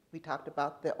 We talked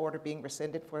about the order being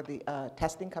rescinded for the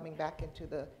testing coming back into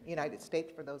the United States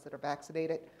for those that are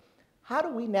vaccinated. How do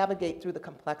we navigate through the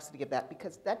complexity of that?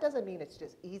 Because that doesn't mean it's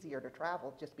just easier to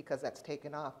travel just because that's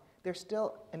taken off. There's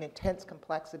still an intense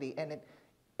complexity, and in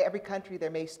every country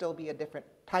there may still be a different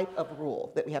type of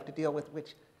rule that we have to deal with,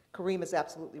 which Kareem is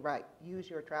absolutely right. Use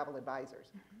your travel advisors.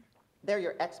 They're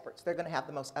your experts. They're going to have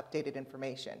the most updated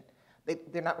information.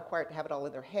 They're not required to have it all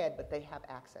in their head, but they have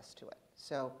access to it.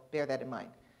 So bear that in mind.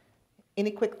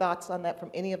 Any quick thoughts on that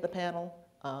from any of the panel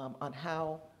on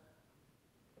how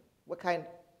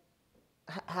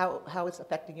it's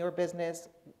affecting your business?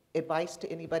 Advice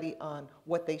to anybody on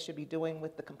what they should be doing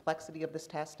with the complexity of this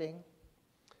testing?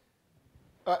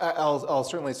 I'll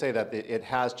certainly say that it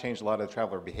has changed a lot of the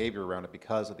traveler behavior around it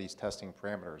because of these testing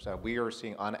parameters. We are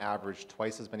seeing on average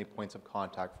twice as many points of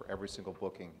contact for every single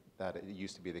booking that it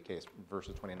used to be the case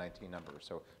versus 2019 numbers.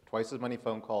 So twice as many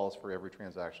phone calls for every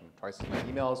transaction, twice as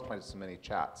many emails, twice as many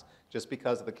chats, just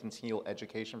because of the continual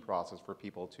education process for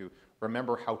people to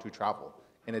remember how to travel,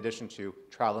 in addition to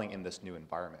traveling in this new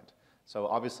environment. So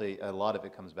obviously a lot of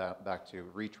it comes back to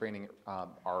retraining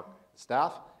our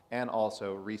staff and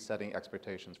also resetting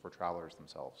expectations for travelers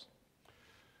themselves.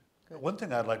 One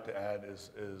thing I'd like to add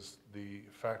is the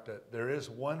fact that there is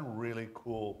one really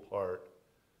cool part,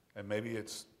 and maybe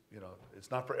it's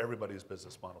not for everybody's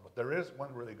business model, but there is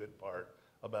one really good part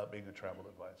about being a travel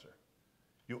advisor.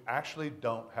 You actually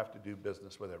don't have to do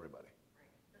business with everybody.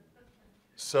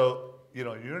 So,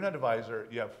 you're an advisor,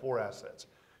 you have 4 assets.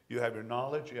 You have your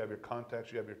knowledge, you have your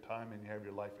contacts, you have your time, and you have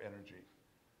your life energy.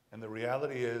 And the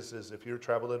reality is if you're a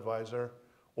travel advisor,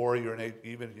 or even if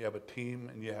you have a team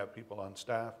and you have people on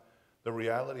staff, the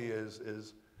reality is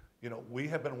we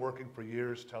have been working for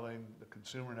years telling the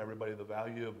consumer and everybody the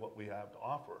value of what we have to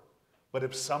offer. But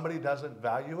if somebody doesn't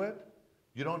value it,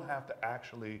 you don't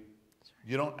actually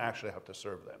have to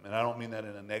serve them. And I don't mean that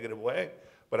in a negative way,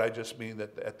 but I just mean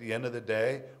that at the end of the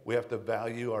day, we have to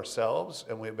value ourselves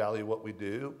and we value what we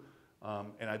do.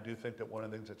 And I do think that one of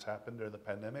the things that's happened during the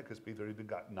pandemic is people either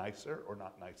got nicer or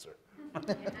not nicer.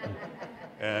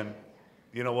 And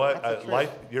you know what?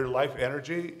 Your life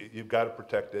energy, you've got to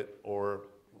protect it, or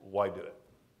why do it?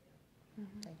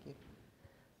 Thank you.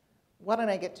 Why don't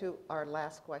I get to our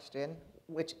last question,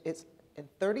 which is in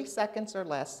 30 seconds or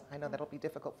less. I know that'll be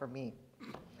difficult for me.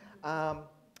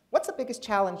 What's the biggest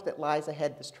challenge that lies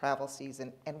ahead this travel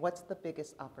season, and what's the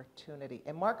biggest opportunity?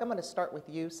 And Mark, I'm going to start with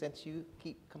you since you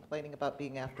keep complaining about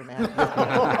being after Matthew.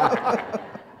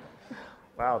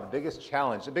 Wow, the biggest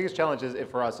challenge is,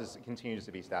 for us continues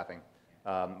to be staffing.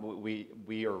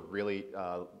 We are really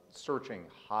searching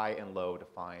high and low to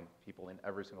find people in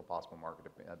every single possible market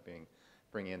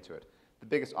bringing into it. The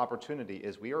biggest opportunity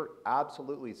is we are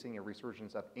absolutely seeing a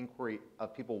resurgence of inquiry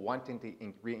of people wanting to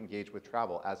re-engage with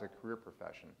travel as a career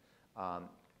profession.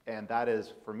 And that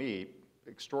is, for me,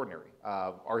 extraordinary.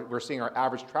 We're seeing our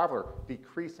average traveler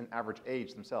decrease in average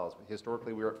age themselves.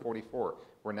 Historically, we were at 44.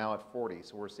 We're now at 40.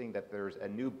 So we're seeing that there's a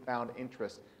newfound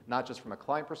interest, not just from a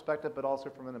client perspective, but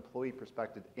also from an employee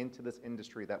perspective into this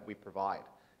industry that we provide.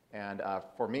 And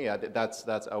for me,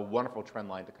 that's a wonderful trend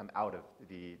line to come out of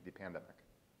the pandemic.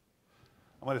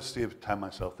 I'm going to time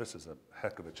myself. This is a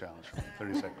heck of a challenge for me.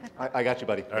 30 seconds. I got you,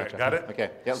 buddy. All right, got it? Okay,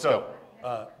 yeah, let's go.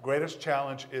 Greatest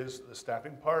challenge is the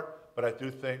staffing part, but I do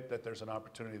think that there's an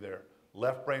opportunity there.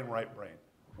 Left brain, right brain.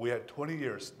 We had 20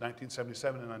 years,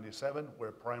 1977 and 97,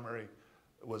 where primary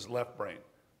was left brain.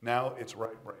 Now it's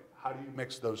right brain. How do you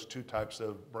mix those two types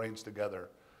of brains together?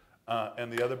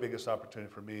 And the other biggest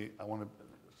opportunity for me, I want to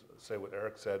say what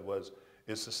Eric said,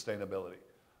 is sustainability.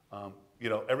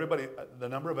 Everybody, the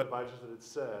number of advisors that had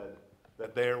said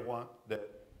that that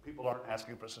people aren't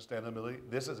asking for sustainability,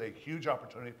 this is a huge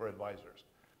opportunity for advisors.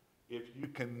 If you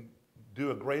can do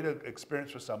a great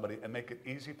experience with somebody and make it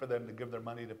easy for them to give their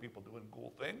money to people doing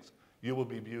cool things, you will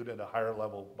be viewed at a higher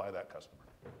level by that customer.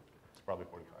 It's probably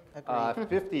 45.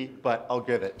 50, but I'll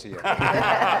give it to you.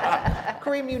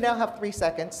 Kareem, you now have 3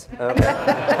 seconds.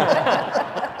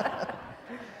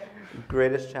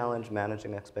 Greatest challenge,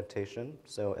 managing expectation.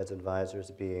 So as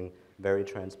advisors, being very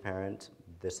transparent,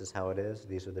 this is how it is,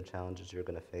 these are the challenges you're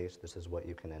going to face, this is what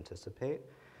you can anticipate.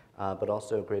 But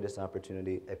also greatest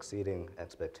opportunity, exceeding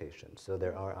expectations. So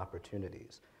there are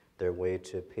opportunities. There are ways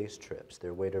to pace trips,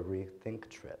 there are ways to rethink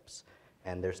trips,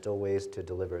 and there's still ways to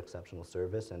deliver exceptional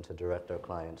service and to direct our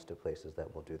clients to places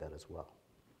that will do that as well.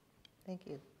 Thank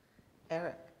you.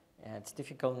 Eric. Yeah, it's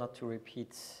difficult not to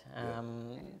repeat.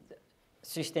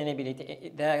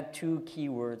 Sustainability, there are 2 key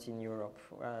words in Europe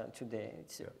today.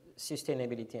 It's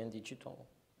sustainability and digital.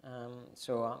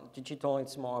 Digital,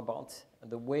 it's more about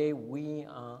the way we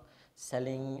are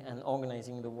selling and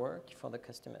organizing the work for the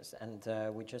customers. And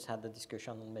we just had the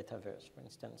discussion on metaverse, for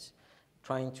instance,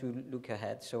 trying to look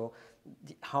ahead. So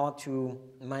how to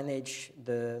manage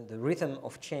the rhythm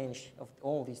of change of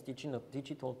all these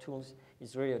digital tools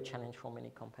is really a challenge for many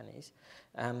companies.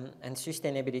 And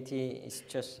sustainability is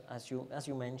just, as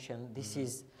you mentioned, this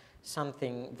is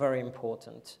something very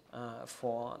important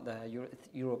for the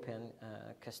European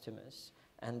customers.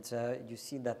 And you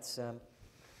see that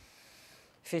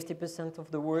 50% of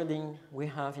the wording we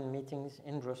have in meetings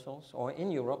in Brussels or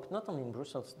in Europe, not only in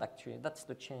Brussels actually, that's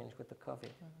the change with the COVID,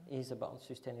 is about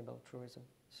sustainable tourism.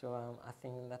 So I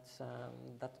think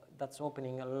that's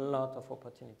opening a lot of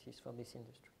opportunities for this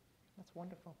industry. That's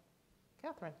wonderful.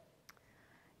 Catherine.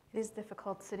 It is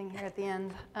difficult sitting here at the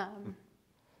end,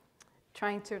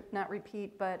 trying to not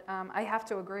repeat, but I have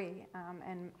to agree,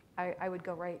 and I would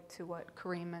go right to what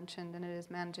Kareem mentioned, and it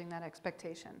is managing that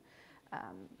expectation.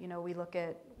 You know, we look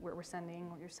at where you're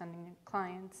sending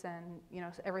clients, and you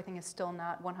know, everything is still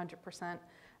not 100%,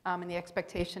 and the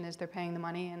expectation is they're paying the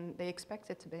money, and they expect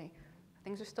it to be.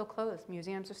 Things are still closed.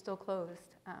 Museums are still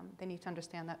closed. They need to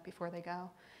understand that before they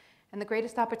go. And the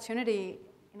greatest opportunity,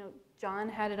 you know, Jon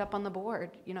had it up on the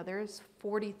board. You know, there's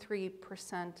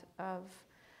 43% of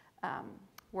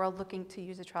world looking to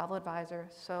use a travel advisor.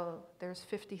 So there's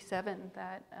 57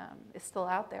 that is still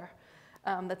out there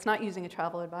that's not using a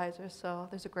travel advisor. So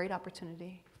there's a great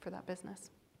opportunity for that business.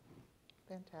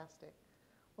 Fantastic.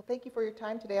 Well, thank you for your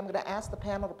time today. I'm going to ask the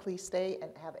panel to please stay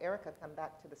and have Erica come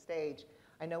back to the stage.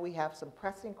 I know we have some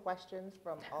pressing questions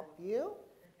from all of you,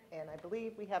 and I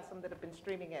believe we have some that have been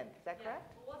streaming in. Is that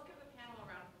correct? Well, let's give the panel a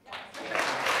round of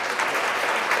applause.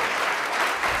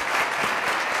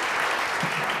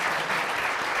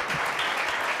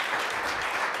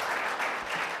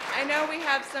 I know we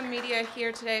have some media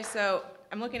here today, so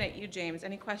I'm looking at you, James.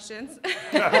 Any questions?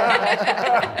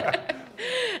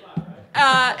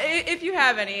 If you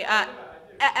have any.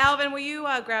 Alvin, will you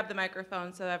grab the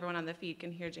microphone so everyone on the feed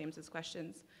can hear James's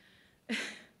questions?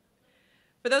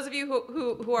 For those of you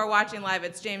who are watching live,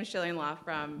 it's James Schillinglaw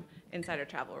from Insider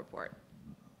Travel Report.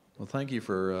 Well, thank you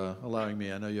for allowing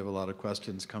me. I know you have a lot of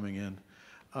questions coming in.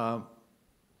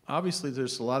 Obviously,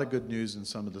 there's a lot of good news in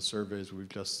some of the surveys we've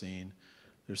just seen.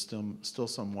 There's still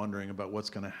some wondering about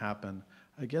what's going to happen.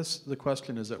 I guess the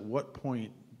question is, at what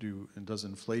point does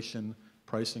inflation,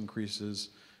 price increases,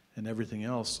 and everything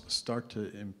else start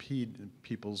to impede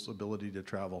people's ability to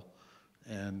travel?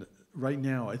 And right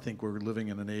now, I think we're living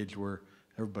in an age where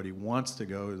everybody wants to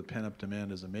go. The pent-up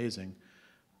demand is amazing,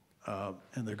 and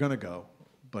they're going to go.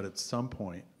 But at some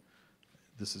point,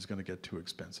 this is going to get too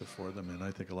expensive for them, and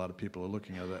I think a lot of people are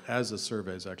looking at it, as the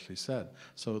surveys actually said.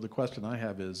 So the question I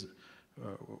have is,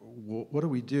 what do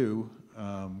we do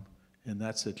in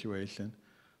that situation?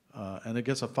 And I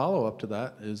guess a follow-up to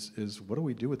that is what do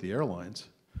we do with the airlines?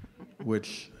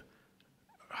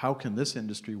 How can this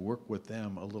industry work with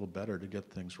them a little better to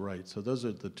get things right? So those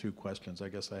are the two questions I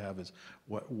guess I have is,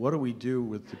 what do we do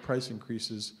with the price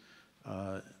increases?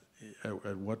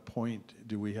 At what point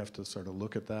do we have to sort of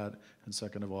look at that? And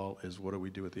second of all is, what do we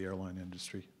do with the airline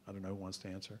industry? I don't know who wants to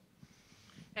answer.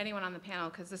 Anyone on the panel,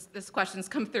 because this question's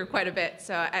come through quite a bit,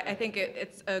 so I think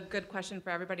it's a good question for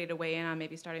everybody to weigh in on,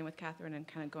 maybe starting with Catherine and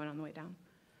kind of going on the way down.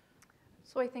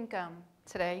 So I think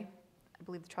today, I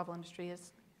believe the travel industry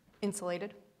is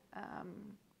insulated,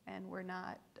 and we're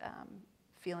not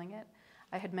feeling it.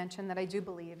 I had mentioned that I do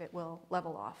believe it will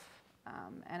level off,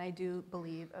 and I do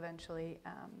believe eventually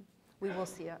we will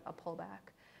see a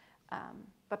pullback.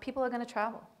 But people are going to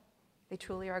travel. They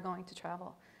truly are going to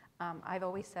travel. I've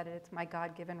always said it, it's my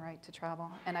God-given right to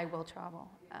travel, and I will travel.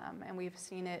 And we've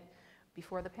seen it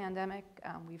before the pandemic.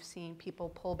 We've seen people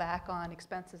pull back on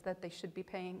expenses that they should be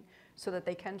paying so that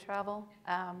they can travel.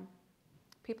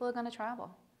 People are going to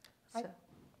travel. So.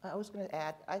 I was going to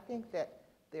add, I think that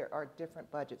there are different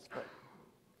budgets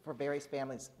for various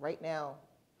families. Right now,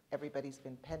 everybody's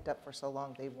been pent up for so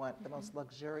long, they want the most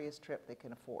luxurious trip they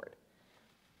can afford.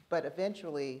 But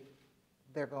eventually,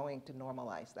 they're going to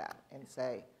normalize that and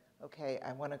say, okay,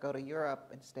 I want to go to Europe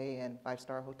and stay in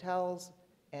 5-star hotels,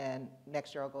 and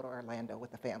next year I'll go to Orlando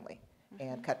with the family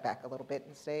and cut back a little bit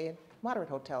and stay in moderate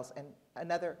hotels. And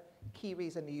another key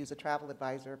reason to use a travel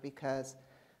advisor, because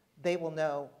they will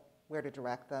know where to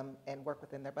direct them and work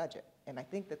within their budget. And I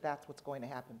think that that's what's going to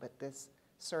happen, but this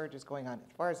surge is going on.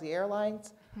 As far as the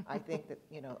airlines, I think that,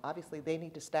 you know, obviously they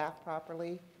need to staff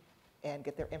properly and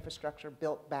get their infrastructure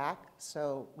built back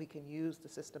so we can use the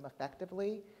system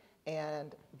effectively.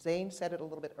 And Zane said it a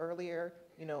little bit earlier,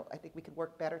 you know, I think we could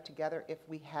work better together if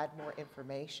we had more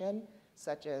information,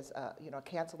 such as, you know, a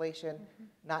cancellation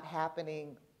not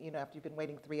happening, you know, after you've been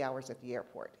waiting 3 hours at the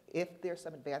airport. If there's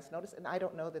some advance notice, and I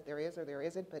don't know that there is or there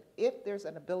isn't, but if there's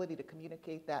an ability to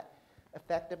communicate that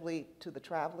effectively to the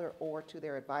traveler or to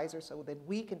their advisor, so then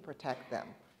we can protect them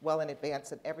well in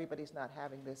advance and everybody's not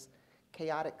having this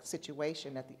chaotic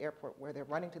situation at the airport where they're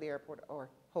running to the airport or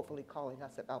hopefully calling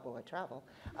us at Balboa Travel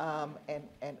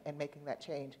and making that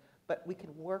change. But we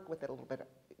can work with it a little bit.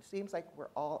 It seems like we're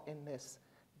all in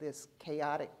this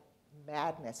chaotic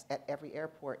madness at every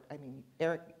airport. I mean,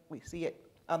 Eric, we see it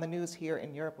on the news here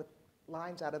in Europe with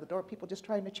lines out of the door, people just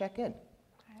trying to check in.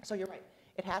 So you're right,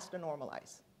 it has to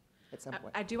normalize at some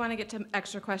point. I do want to get to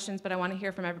extra questions, but I want to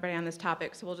hear from everybody on this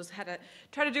topic, so we'll just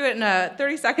try to do it in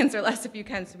 30 seconds or less if you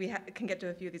can, so we can get to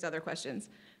a few of these other questions.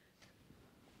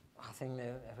 I think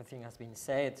everything has been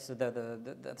said. So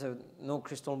there's no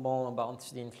crystal ball about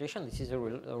the inflation. This is a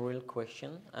real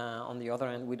question. On the other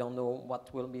hand, we don't know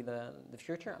what will be the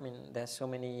future. I mean, there's so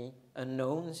many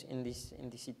unknowns in this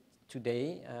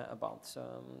today about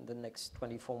the next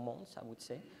 24 months, I would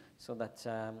say. So that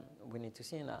we need to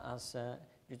see. And as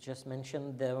you just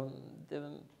mentioned,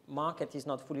 the market is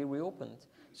not fully reopened.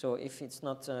 So if it's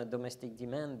not domestic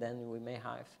demand, then we may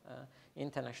have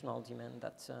international demand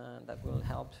that will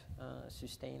help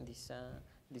sustain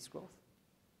this growth.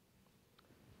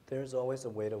 There's always a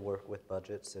way to work with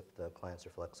budgets if the clients are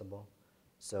flexible.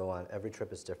 So every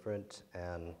trip is different,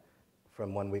 and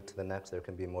from one week to the next, there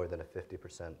can be more than a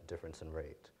 50% difference in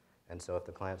rate. And so if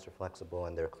the clients are flexible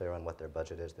and they're clear on what their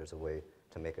budget is, there's a way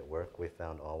to make it work, we've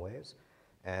found always.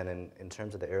 And in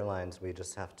terms of the airlines, we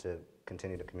just have to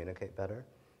continue to communicate better.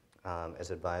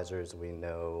 As advisors, we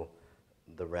know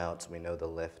the routes, we know the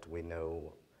lift, we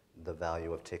know the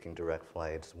value of taking direct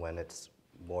flights, when it's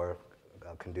more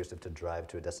conducive to drive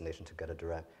to a destination to get a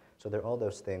direct. So there are all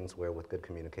those things where with good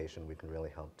communication, we can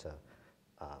really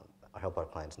help our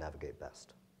clients navigate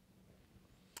best.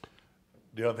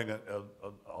 The other thing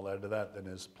I'll add to that then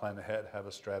is plan ahead, have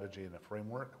a strategy and a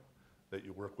framework that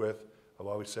you work with. I've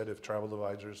always said if travel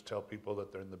advisors tell people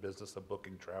that they're in the business of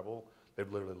booking travel,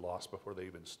 they've literally lost before they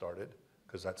even started,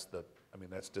 because that's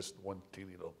just one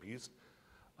teeny little piece.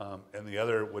 And the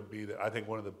other would be that I think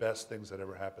one of the best things that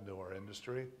ever happened to our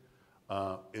industry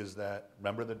is that,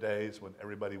 remember the days when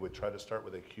everybody would try to start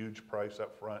with a huge price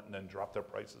up front and then drop their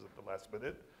prices at the last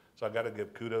minute? So I got to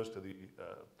give kudos to the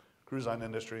cruise line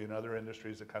industry and other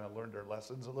industries that kind of learned their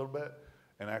lessons a little bit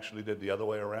and actually did the other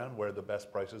way around, where the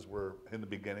best prices were in the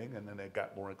beginning and then they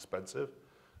got more expensive.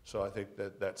 So I think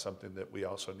that that's something that we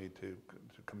also need to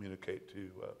communicate to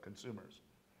consumers.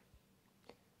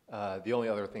 The only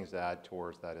other things to add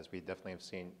towards that is we definitely have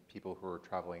seen people who are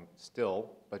traveling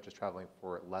still, but just traveling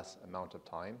for less amount of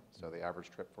time. So the average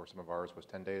trip for some of ours was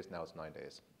 10 days, now it's 9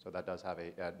 days. So that does have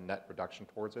a net reduction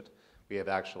towards it. We have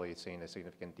actually seen a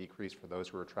significant decrease for those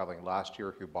who were traveling last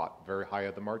year who bought very high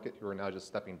of the market, who are now just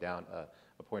stepping down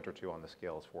a point or two on the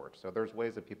scales for it. So there's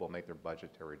ways that people make their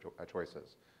budgetary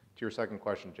choices. To your second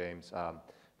question, James,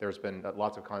 there's been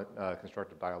lots of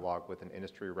constructive dialogue with an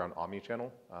industry around omnichannel,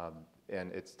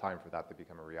 and it's time for that to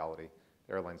become a reality.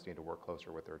 The airlines need to work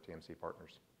closer with their TMC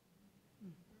partners.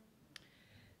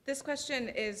 This question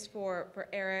is for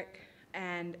Eric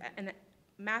and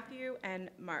Matthew and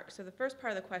Mark. So the first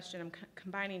part of the question I'm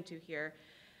combining two here.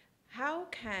 How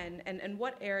can, and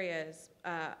what areas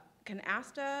can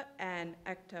ASTA and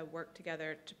ECTAA work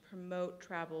together to promote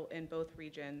travel in both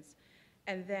regions?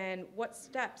 And then what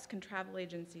steps can travel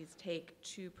agencies take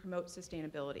to promote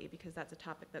sustainability? Because that's a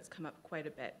topic that's come up quite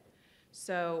a bit.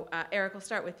 So Eric, we'll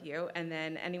start with you, and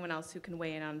then anyone else who can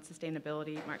weigh in on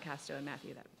sustainability, Mark Casto and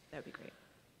Matthew, that would be great.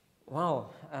 Wow.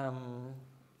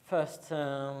 First,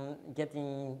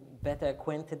 getting better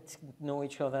acquainted, know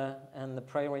each other, and the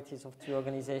priorities of the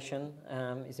organization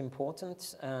is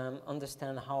important.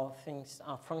 Understand how things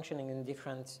are functioning in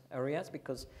different areas,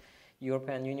 because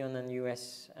European Union and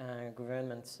US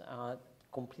governments are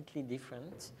completely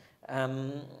different.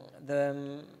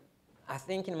 I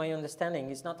think in my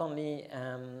understanding, it's not only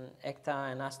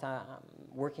ECTAA and ASTA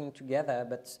working together,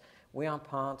 but we are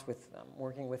part with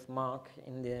working with Mark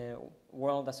in the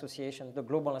World Association, the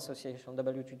Global Association,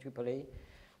 WTAA,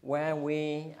 where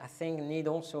we, I think, need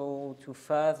also to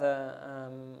further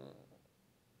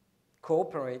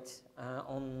cooperate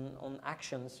on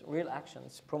actions, real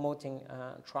actions, promoting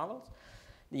travels.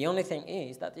 The only thing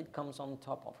is that it comes on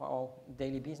top of our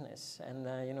daily business, and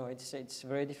it's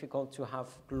very difficult to have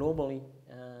globally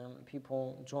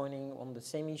people joining on the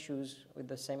same issues with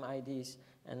the same ideas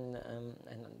and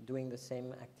doing the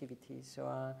same activities.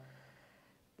 So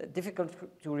difficult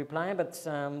to reply, but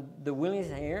the will is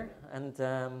here, and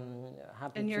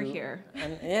happy. And you're here.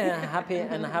 And yeah,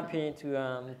 happy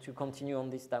to continue on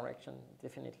this direction,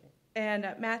 definitely.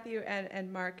 And Matthew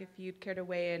and Mark, if you'd care to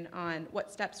weigh in on what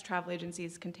steps travel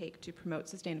agencies can take to promote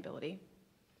sustainability.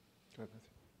 Go ahead,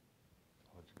 Matthew.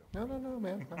 I'll let you go. No,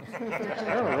 man.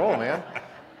 You're on a roll, man.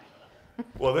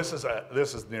 Well, this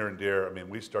is near and dear. I mean,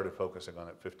 we started focusing on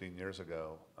it 15 years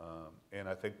ago, and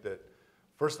I think that,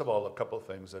 first of all, a couple of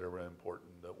things that are really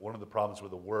important. One of the problems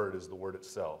with the word is the word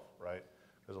itself, right?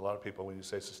 Because a lot of people, when you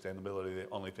say sustainability, they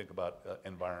only think about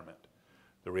environment.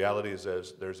 The reality is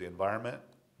there's the environment,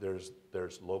 there's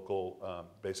local,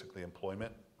 basically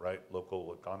employment, right?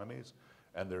 Local economies,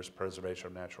 and there's preservation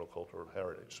of natural cultural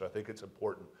heritage. So I think it's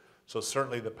important. So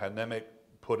certainly the pandemic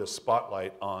put a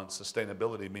spotlight on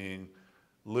sustainability, meaning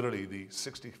literally the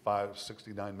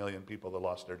 69 million people that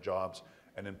lost their jobs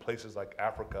and in places like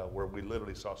Africa where we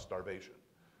literally saw starvation.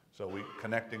 So we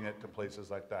connecting it to places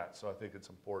like that. So I think it's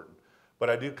important. But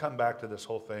I do come back to this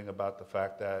whole thing about the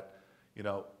fact that, you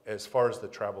know, as far as the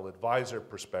travel advisor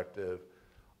perspective,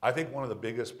 I think one of the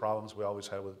biggest problems we always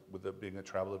had with being a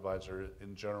travel advisor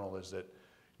in general is that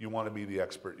you want to be the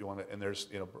expert. You want to, and there's,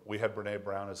 you know, we had Brene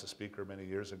Brown as a speaker many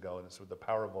years ago, and it's with the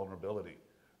power of vulnerability,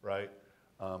 right?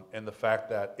 And the fact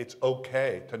that it's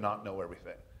okay to not know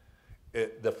everything.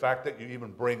 The fact that you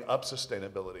even bring up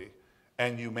sustainability,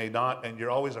 and you may not, and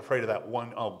you're always afraid of that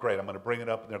one, oh great, I'm going to bring it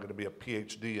up, and they're going to be a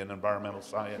PhD in environmental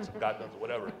science, and God knows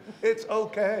whatever. It's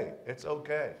okay. It's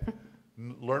okay.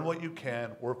 Learn what you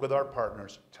can, work with our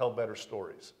partners, tell better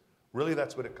stories. Really,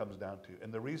 that's what it comes down to.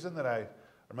 And the reason that I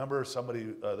remember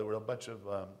somebody, there were a bunch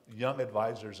of young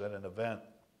advisors at an event,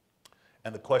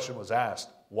 and the question was asked,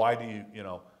 why do you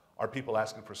know, are people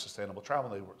asking for sustainable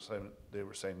travel? And they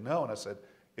were saying no, and I said,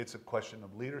 it's a question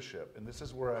of leadership. And this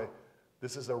is where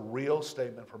this is a real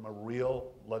statement from a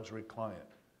real luxury client.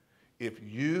 If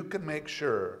you can make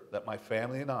sure that my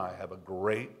family and I are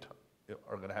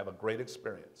going to have a great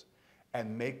experience,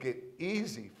 and make it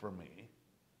easy for me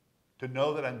to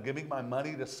know that I'm giving my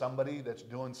money to somebody that's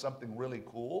doing something really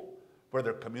cool for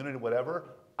their community,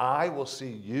 whatever, I will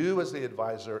see you as the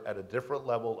advisor at a different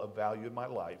level of value in my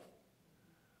life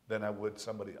than I would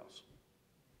somebody else.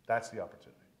 That's the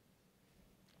opportunity.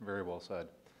 Very well said.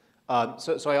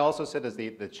 So I also sit as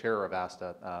the chair of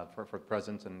ASTA for the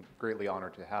president, and greatly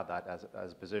honored to have that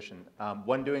as a position.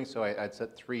 When doing so, I'd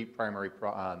set three primary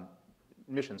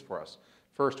missions for us.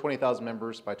 First, 20,000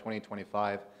 members by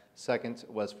 2025. Second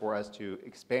was for us to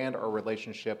expand our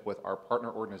relationship with our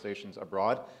partner organizations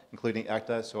abroad, including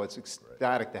ECTAA. So it's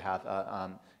ecstatic to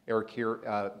have Eric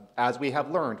here. As we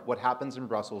have learned, what happens in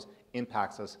Brussels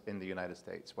impacts us in the United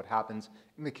States. What happens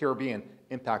in the Caribbean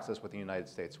impacts us with the United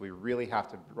States. We really have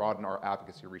to broaden our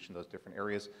advocacy reach in those different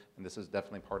areas, and this is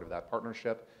definitely part of that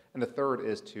partnership. And the third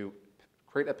is to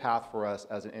create a path for us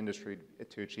as an industry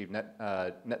to achieve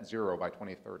net zero by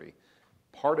 2030.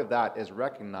 Part of that is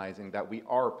recognizing that we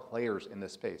are players in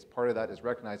this space. Part of that is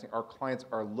recognizing our clients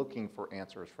are looking for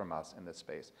answers from us in this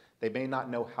space. They may not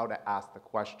know how to ask the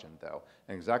question, though.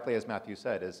 And exactly as Matthew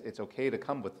said, it's okay to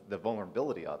come with the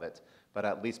vulnerability of it, but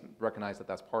at least recognize that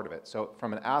that's part of it. So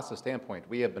from an ASTA standpoint,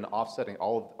 we have been offsetting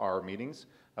all of our meetings.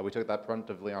 We took that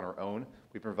preemptively on our own.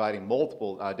 We're providing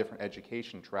multiple different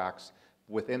education tracks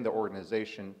within the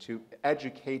organization to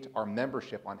educate our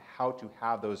membership on how to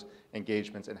have those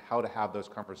engagements and how to have those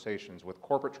conversations with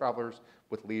corporate travelers,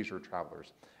 with leisure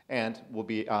travelers. And we'll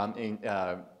be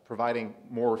providing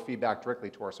more feedback directly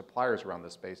to our suppliers around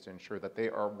this space to ensure that they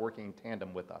are working in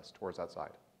tandem with us towards that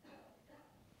side.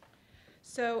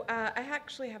 So I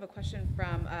actually have a question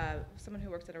from someone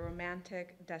who works at a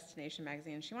romantic destination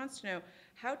magazine. She wants to know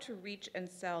how to reach and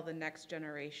sell the next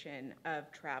generation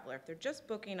of traveler. If they're just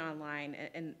booking online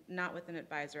and not with an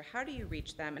advisor, how do you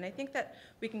reach them? And I think that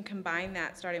we can combine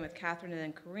that, starting with Catherine and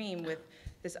then Kareem, with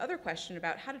this other question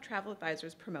about how do travel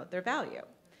advisors promote their value?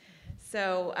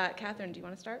 So Catherine, do you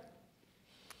want to start?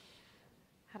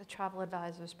 How do travel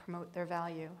advisors promote their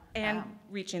value? And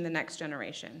reaching the next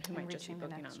generation who might just be reaching the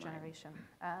booking next online. generation.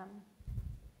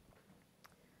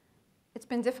 It's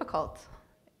been difficult.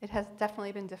 It has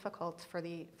definitely been difficult for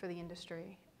the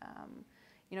industry.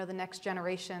 You know, the next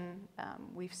generation,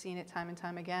 we've seen it time and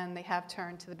time again, they have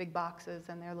turned to the big boxes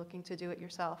and they're looking to do it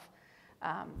yourself.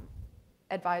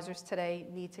 Advisors today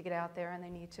need to get out there and they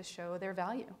need to show their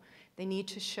value. They need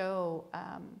to show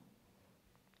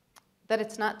that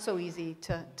it's not so easy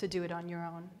to do it on your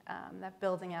own, that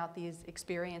building out these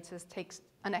experiences takes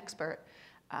an expert.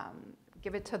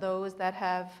 Give it to those that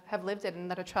have lived it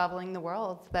and that are traveling the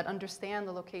world, that understand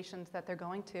the locations that they're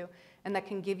going to, and that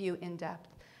can give you in-depth.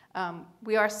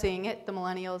 We are seeing it. The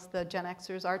millennials, the Gen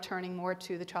Xers are turning more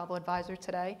to the travel advisor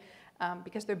today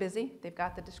because they're busy. They've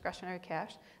got the discretionary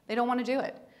cash. They don't want to do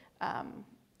it.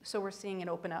 So we're seeing it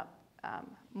open up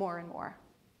more and more.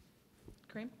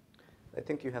 Kareem? I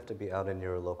think you have to be out in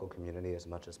your local community as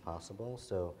much as possible.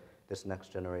 So this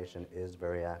next generation is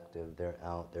very active. They're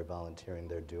out, they're volunteering,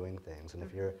 they're doing things. And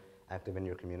if you're active in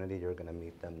your community, you're going to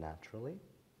meet them naturally.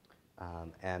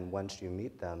 And once you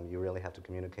meet them, you really have to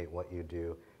communicate what you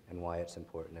do and why it's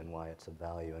important and why it's of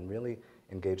value, and really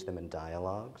engage them in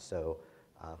dialogue. So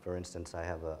for instance, I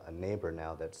have a neighbor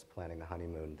now that's planning a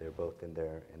honeymoon. They're both in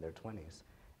their 20s.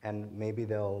 And maybe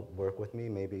they'll work with me,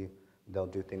 maybe they'll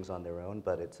do things on their own,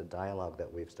 but it's a dialogue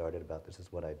that we've started about, this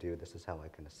is what I do, this is how I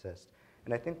can assist.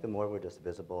 And I think the more we're just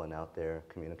visible and out there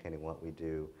communicating what we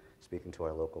do, speaking to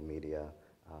our local media,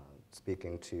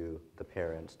 speaking to the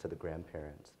parents, to the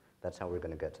grandparents, That's how we're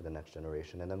going to get to the next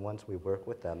generation. And then once we work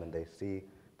with them and they see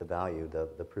the value,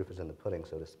 the proof is in the pudding,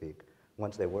 so to speak.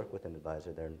 Once they work with an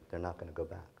advisor, they're not going to go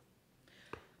back.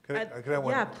 Can I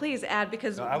one? Yeah, please add,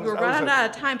 because No, I was- we're I was running at- out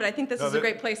of time, but I think this No, is a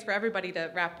great place for everybody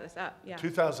to wrap this up. Yeah.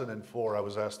 2004, I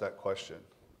was asked that question,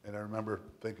 and I remember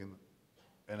thinking,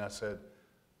 and I said,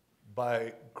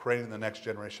 by creating the next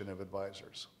generation of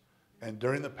advisors. And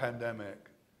during the pandemic,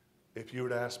 if you were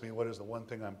to ask me what is the one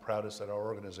thing I'm proudest that our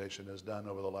organization has done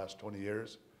over the last 20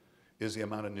 years, is the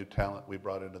amount of new talent we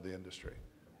brought into the industry.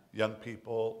 Young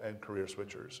people and career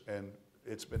switchers. And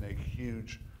it's been a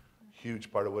huge,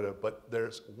 huge part of it. But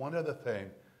there's one other thing.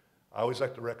 I always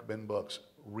like to recommend books.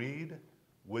 Read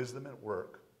Wisdom at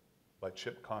Work by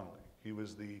Chip Conley. He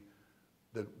was the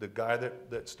guy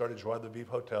that started Joie de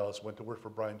Vivre Hotels, went to work for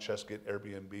Brian Chesky at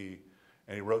Airbnb,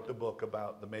 and he wrote the book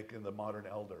about the making of the modern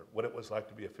elder, what it was like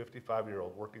to be a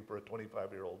 55-year-old working for a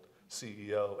 25-year-old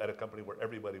CEO at a company where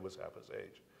everybody was half his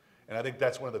age. And I think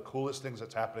that's one of the coolest things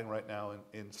that's happening right now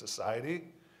in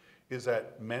society, is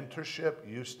that mentorship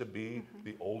used to be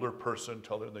the older person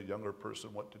telling the younger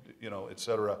person what to do, you know, et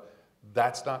cetera.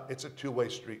 That's not, it's a two-way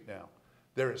street now.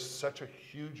 There is such a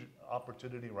huge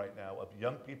opportunity right now of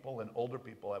young people and older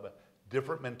people have a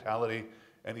different mentality,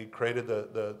 and he created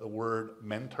the word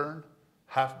mentern,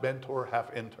 half mentor,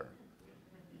 half intern.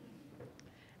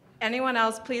 Anyone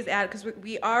else, please add, because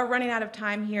we are running out of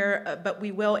time here, but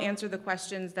we will answer the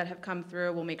questions that have come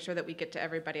through. We'll make sure that we get to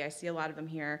everybody. I see a lot of them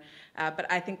here.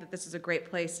 But I think that this is a great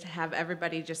place to have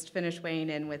everybody just finish weighing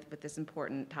in with this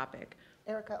important topic.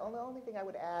 Erica, the only thing I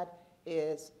would add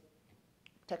is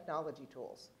technology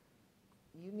tools.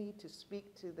 You need to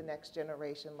speak to the next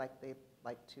generation like they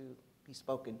like to be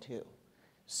spoken to.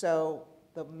 So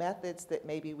the methods that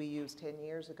maybe we used 10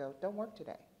 years ago don't work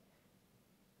today.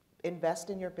 Invest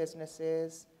in your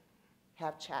businesses,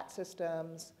 have chat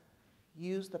systems,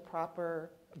 use the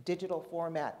proper digital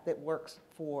format that works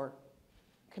for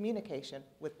communication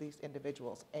with these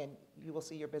individuals, and you will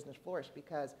see your business flourish,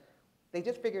 because they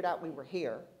just figured out we were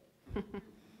here,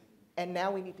 and now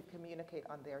we need to communicate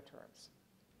on their terms.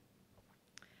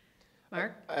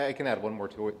 Mark? I can add one more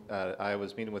to it. I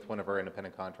was meeting with one of our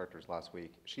independent contractors last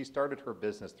week. She started her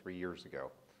business 3 years ago.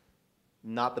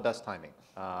 Not the best timing.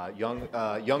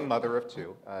 Young mother of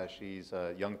two. She's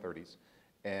young 30s.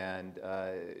 And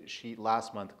she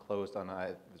last month closed on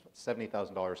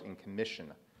 $70,000 in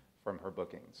commission from her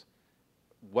bookings.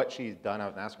 What she's done, I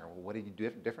was asking her, well, what did you do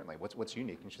differently? What's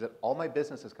unique? And she said, all my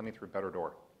business is coming through Better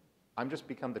Door. I'm just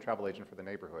become the travel agent for the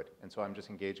neighborhood. And so I'm just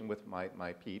engaging with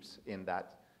my peeps in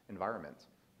that environment.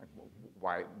 Like, well,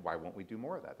 why won't we do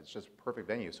more of that? It's just a perfect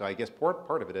venue. So I guess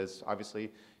part of it is,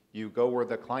 obviously, you go where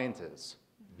the client is.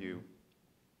 You,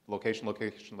 location,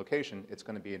 it's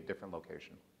going to be a different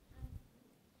location.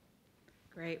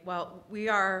 Great. Well, we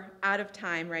are out of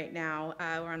time right now.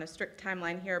 We're on a strict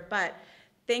timeline here, but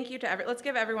thank you to let's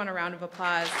give everyone a round of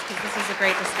applause, because this is a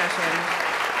great discussion.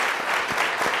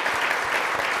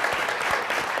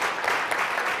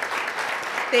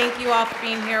 Thank you all for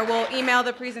being here. We'll email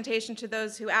the presentation to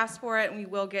those who asked for it, and we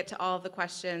will get to all of the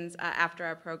questions after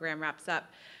our program wraps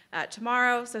up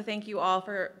tomorrow. So thank you all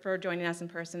for joining us in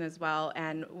person as well,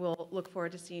 and we'll look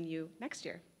forward to seeing you next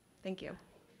year. Thank you.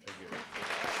 Thank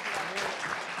you.